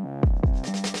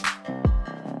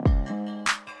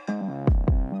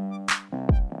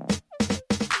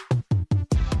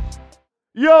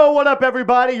 Yo, what up,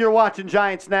 everybody? You're watching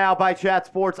Giants Now by Chat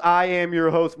Sports. I am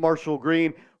your host, Marshall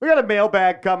Green. We got a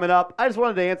mailbag coming up. I just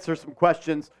wanted to answer some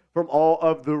questions from all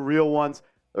of the real ones.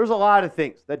 There's a lot of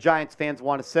things that Giants fans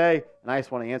want to say, and I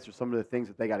just want to answer some of the things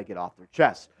that they got to get off their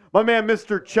chest. My man,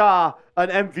 Mr. Cha, an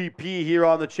MVP here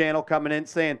on the channel, coming in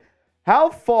saying, how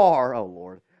far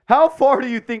do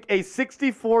you think a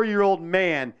 64-year-old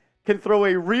man can throw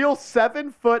a real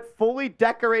 7-foot, fully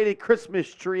decorated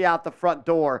Christmas tree out the front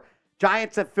door?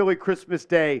 Giants at Philly Christmas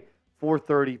Day,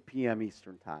 4:30 p.m.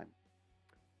 Eastern Time.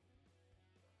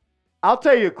 I'll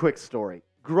tell you a quick story.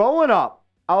 Growing up,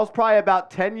 I was probably about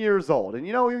 10 years old. And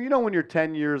you know when you're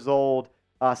 10 years old,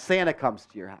 Santa comes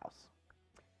to your house.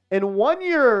 And 1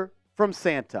 year from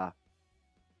Santa,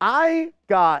 I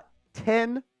got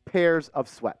 10 pairs of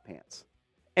sweatpants.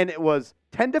 And it was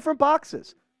 10 different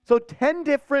boxes. So 10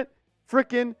 different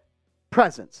freaking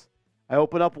presents. I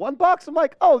open up one box. I'm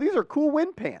like, oh, these are cool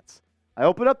wind pants. I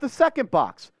open up the second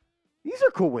box. These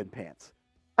are cool wind pants.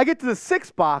 I get to the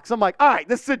sixth box. I'm like, all right,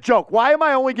 this is a joke. Why am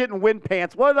I only getting wind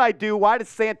pants? What did I do? Why does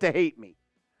Santa hate me?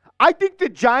 I think the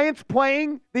Giants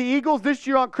playing the Eagles this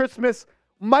year on Christmas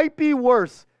might be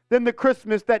worse than the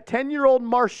Christmas that 10-year-old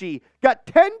Marshy got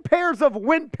 10 pairs of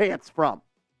wind pants from.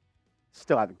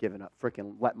 Still haven't given up.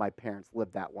 Freaking let my parents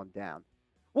live that one down.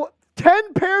 Well,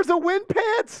 10 pairs of wind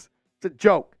pants? It's a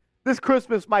joke. This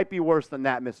Christmas might be worse than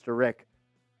that, Mr. Rick.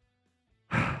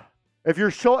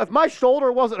 If my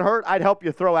shoulder wasn't hurt, I'd help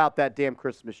you throw out that damn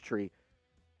Christmas tree.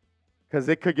 Because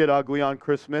it could get ugly on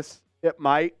Christmas. It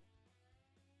might.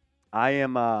 I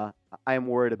am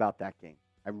worried about that game.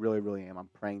 I really, really am. I'm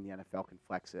praying the NFL can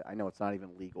flex it. I know it's not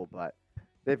even legal, but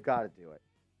they've got to do it.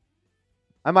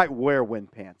 I might wear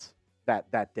wind pants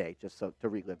that day just to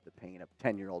relive the pain of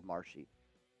 10-year-old Marshy.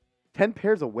 10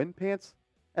 pairs of wind pants?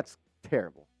 That's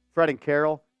terrible. Fred and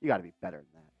Carroll, you got to be better than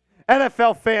that.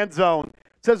 NFL Fan Zone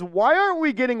says, why aren't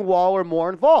we getting Waller more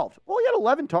involved? Well, he had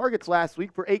 11 targets last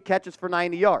week for 8 catches for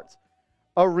 90 yards.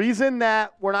 A reason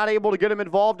that we're not able to get him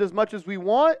involved as much as we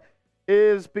want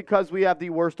is because we have the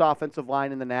worst offensive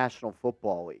line in the National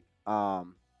Football League.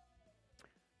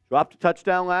 Dropped a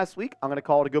touchdown last week. I'm going to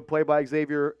call it a good play by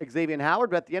Xavier Howard,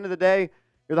 but at the end of the day,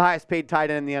 you're the highest paid tight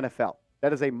end in the NFL.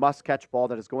 That is a must-catch ball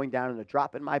that is going down in a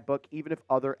drop in my book, even if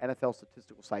other NFL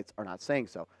statistical sites are not saying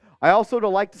so. I also would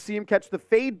like to see him catch the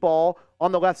fade ball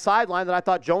on the left sideline that I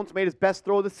thought Jones made his best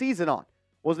throw of the season on.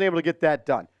 Wasn't able to get that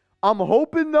done. I'm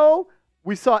hoping, though,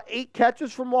 we saw 8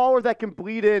 catches from Waller that can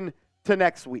bleed in to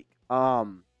next week. He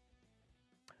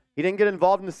didn't get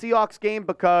involved in the Seahawks game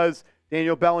because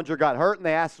Daniel Bellinger got hurt, and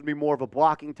they asked him to be more of a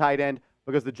blocking tight end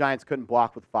because the Giants couldn't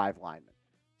block with 5 linemen.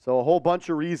 So a whole bunch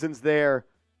of reasons there.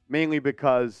 Mainly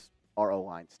because our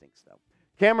O-line stinks, though.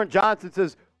 Cameron Johnson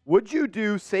says, would you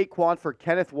do Saquon for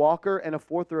Kenneth Walker and a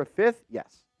 4th or a 5th?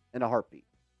 Yes, in a heartbeat.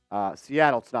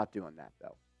 Seattle's not doing that,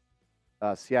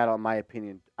 though. Seattle, in my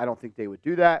opinion, I don't think they would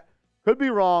do that. Could be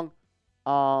wrong,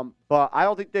 but I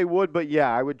don't think they would. But,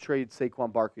 yeah, I would trade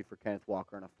Saquon Barkley for Kenneth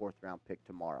Walker and a 4th-round pick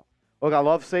tomorrow. Look, I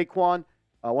love Saquon.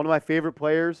 One of my favorite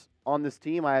players on this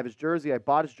team. I have his jersey. I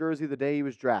bought his jersey the day he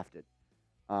was drafted.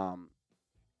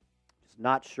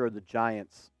 Not sure the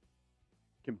Giants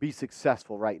can be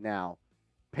successful right now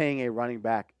paying a running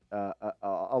back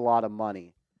a lot of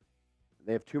money.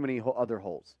 They have too many other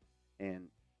holes, and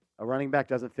a running back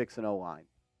doesn't fix an O-line.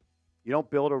 You don't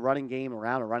build a running game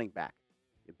around a running back.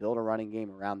 You build a running game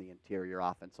around the interior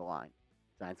offensive line.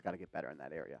 Giants got to get better in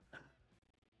that area.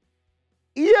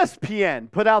 ESPN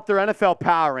put out their NFL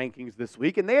power rankings this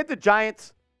week, and they had the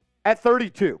Giants at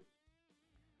 32.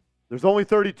 There's only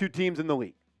 32 teams in the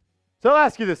league. So I'll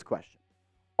ask you this question.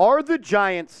 Are the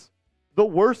Giants the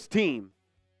worst team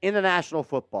in the National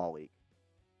Football League?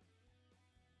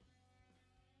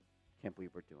 Can't believe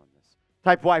we're doing this.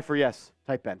 Type Y for yes.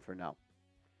 Type N for no.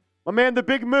 My man, the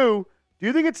Big Moo, do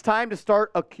you think it's time to start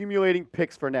accumulating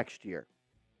picks for next year?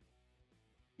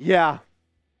 Yeah,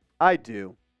 I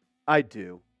do. I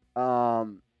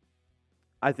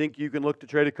think you can look to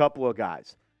trade a couple of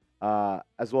guys.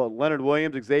 As well, Leonard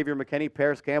Williams, Xavier McKinney,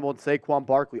 Paris Campbell, and Saquon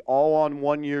Barkley, all on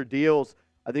 1-year deals.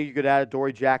 I think you could add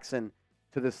Adoree Jackson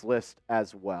to this list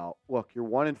as well. Look, you're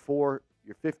 1-4,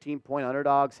 you're 15-point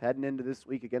underdogs heading into this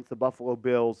week against the Buffalo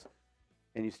Bills,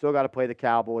 and you still got to play the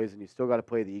Cowboys, and you still got to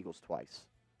play the Eagles twice.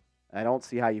 I don't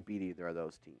see how you beat either of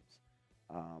those teams.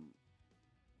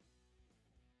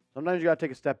 Sometimes you got to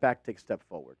take a step back, take a step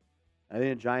forward. I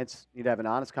think the Giants need to have an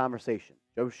honest conversation.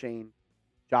 Joe Shane,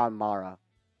 John Mara,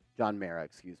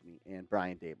 and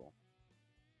Brian Dable,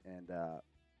 and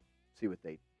see what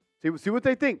they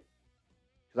think.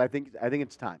 Because I think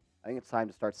it's time. I think it's time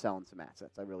to start selling some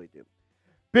assets. I really do.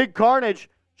 Big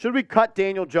Carnage Should we cut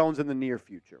Daniel Jones in the near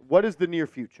future? What is the near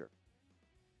future?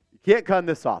 You can't cut him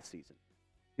this offseason.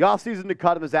 The offseason to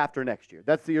cut him is after next year.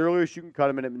 That's the earliest you can cut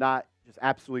him and it not just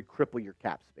absolutely cripple your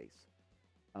cap space.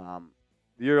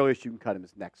 The earliest you can cut him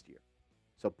is next year.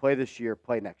 So play this year,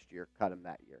 play next year, cut him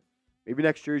that year. Maybe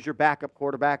next year is your backup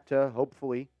quarterback to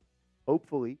hopefully,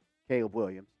 Caleb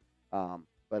Williams.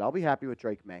 But I'll be happy with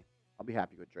Drake May.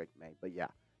 But yeah,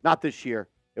 not this year.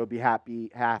 It would have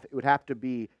to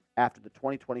be after the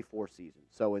 2024 season.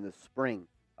 So in the spring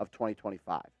of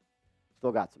 2025.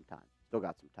 Still got some time. We're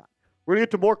going to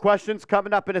get to more questions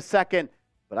coming up in a second.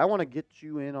 But I want to get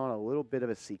you in on a little bit of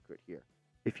a secret here.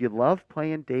 If you love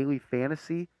playing daily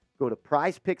fantasy, go to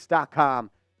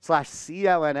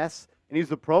prizepicks.com/CLNS and use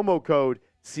the promo code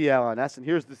CLNS. And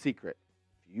here's the secret.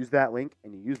 If you use that link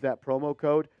and you use that promo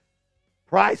code,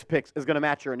 Prize Picks is going to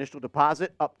match your initial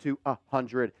deposit up to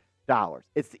 $100.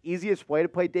 It's the easiest way to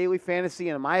play daily fantasy,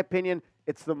 and in my opinion,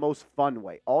 it's the most fun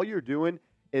way. All you're doing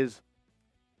is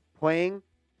playing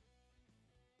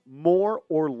more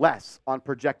or less on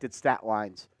projected stat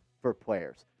lines for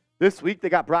players. This week, they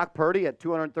got Brock Purdy at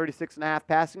 236.5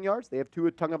 passing yards. They have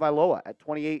Tua Tagovailoa at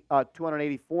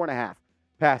 284.5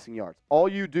 passing yards. All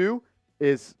you do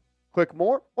is click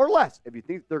more or less if you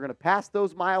think they're going to pass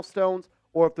those milestones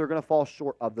or if they're going to fall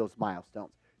short of those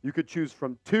milestones. You could choose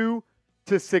from 2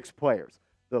 to 6 players.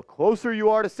 The closer you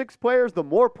are to 6 players, the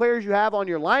more players you have on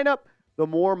your lineup, the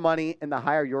more money and the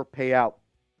higher your payout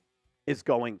is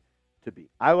going to be.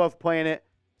 I love playing it.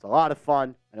 It's a lot of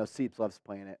fun. I know Seeps loves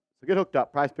playing it. So get hooked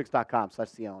up,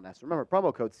 prizepicks.com/CLNS. Remember,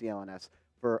 promo code CLNS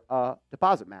for a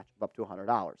deposit match of up to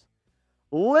 $100.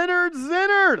 Leonard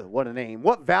Zinnard. What a name.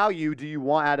 What value do you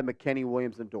want out of McKinney,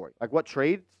 Williams, and Adoree? Like, what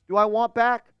trades do I want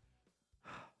back?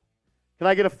 Can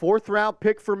I get a 4th-round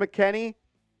pick for McKinney,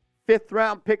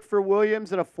 5th-round pick for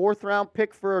Williams, and a 4th-round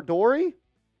pick for Adoree?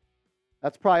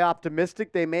 That's probably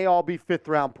optimistic. They may all be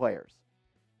 5th-round players.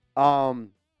 But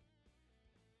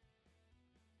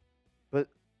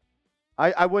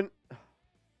I wouldn't.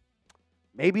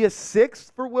 Maybe a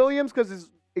 6th for Williams because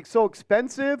it's so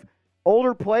expensive.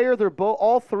 Older player. They're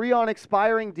all 3 on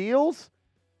expiring deals.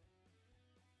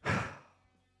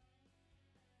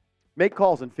 Make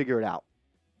calls and figure it out.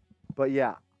 But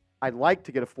yeah, I'd like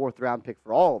to get a 4th-round pick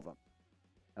for all of them.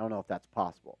 I don't know if that's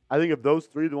possible. I think of those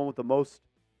 3, the one with the most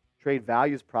trade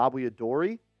value is probably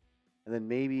Adoree, and then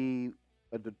maybe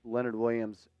Leonard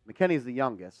Williams. McKinney's the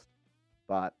youngest,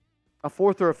 but a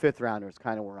 4th or a 5th rounder is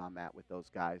kind of where I'm at with those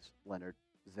guys. Leonard,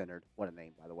 Zinnard, what a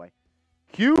name, by the way.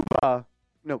 Cuda,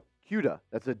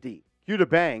 that's a D. Cuda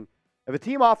Bang. If a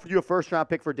team offered you a 1st-round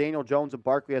pick for Daniel Jones and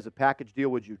Barkley as a package deal,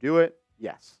 would you do it?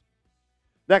 Yes.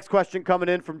 Next question coming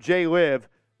in from Jay Liv.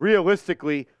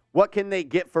 Realistically, what can they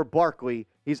get for Barkley?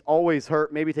 He's always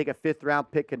hurt. Maybe take a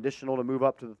 5th-round pick conditional to move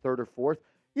up to the 3rd or 4th.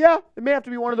 Yeah, it may have to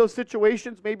be one of those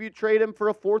situations. Maybe you trade him for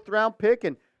a 4th-round pick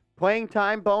and playing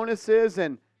time bonuses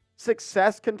and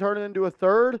success can turn it into a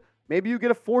 3rd. Maybe you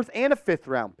get a 4th and a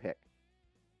 5th-round pick.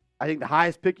 I think the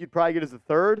highest pick you'd probably get is a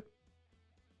 3rd.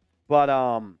 But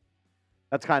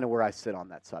that's kind of where I sit on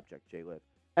that subject, Jay Liv.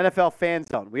 NFL Fan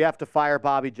Zone. We have to fire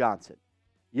Bobby Johnson.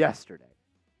 Yesterday.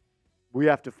 We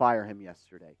have to fire him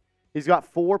yesterday. He's got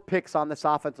 4 picks on this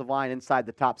offensive line inside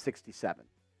the top 67.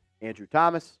 Andrew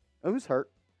Thomas, who's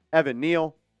hurt. Evan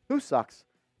Neal, who sucks.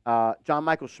 John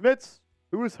Michael Schmitz,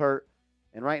 who is hurt.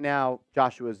 And right now,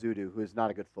 Joshua Zudu, who is not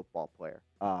a good football player.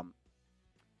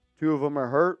 2 of them are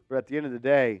hurt, but at the end of the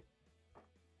day,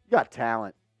 you got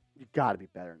talent. You got to be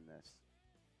better than this.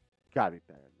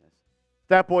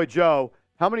 That boy Joe,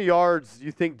 how many yards do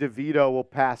you think DeVito will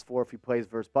pass for if he plays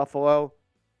versus Buffalo?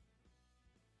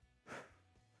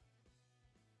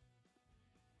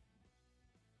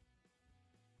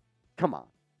 Come on.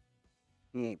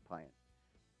 He ain't playing.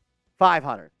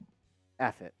 500.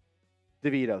 F it.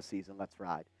 DeVito season. Let's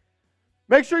ride.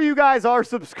 Make sure you guys are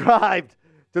subscribed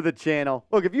to the channel.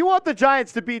 Look, if you want the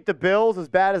Giants to beat the Bills as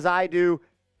bad as I do,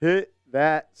 hit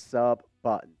that sub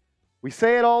button. We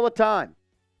say it all the time.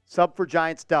 Sub for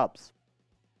Giants dubs.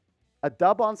 A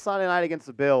dub on Sunday night against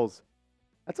the Bills,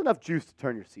 that's enough juice to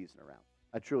turn your season around.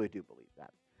 I truly do believe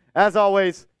that. As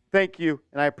always, thank you,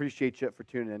 and I appreciate you for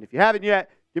tuning in. If you haven't yet,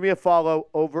 give me a follow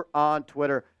over on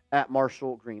Twitter at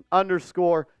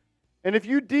 @MarshallGreen_. And if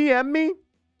you DM me,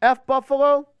 F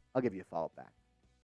Buffalo, I'll give you a follow back.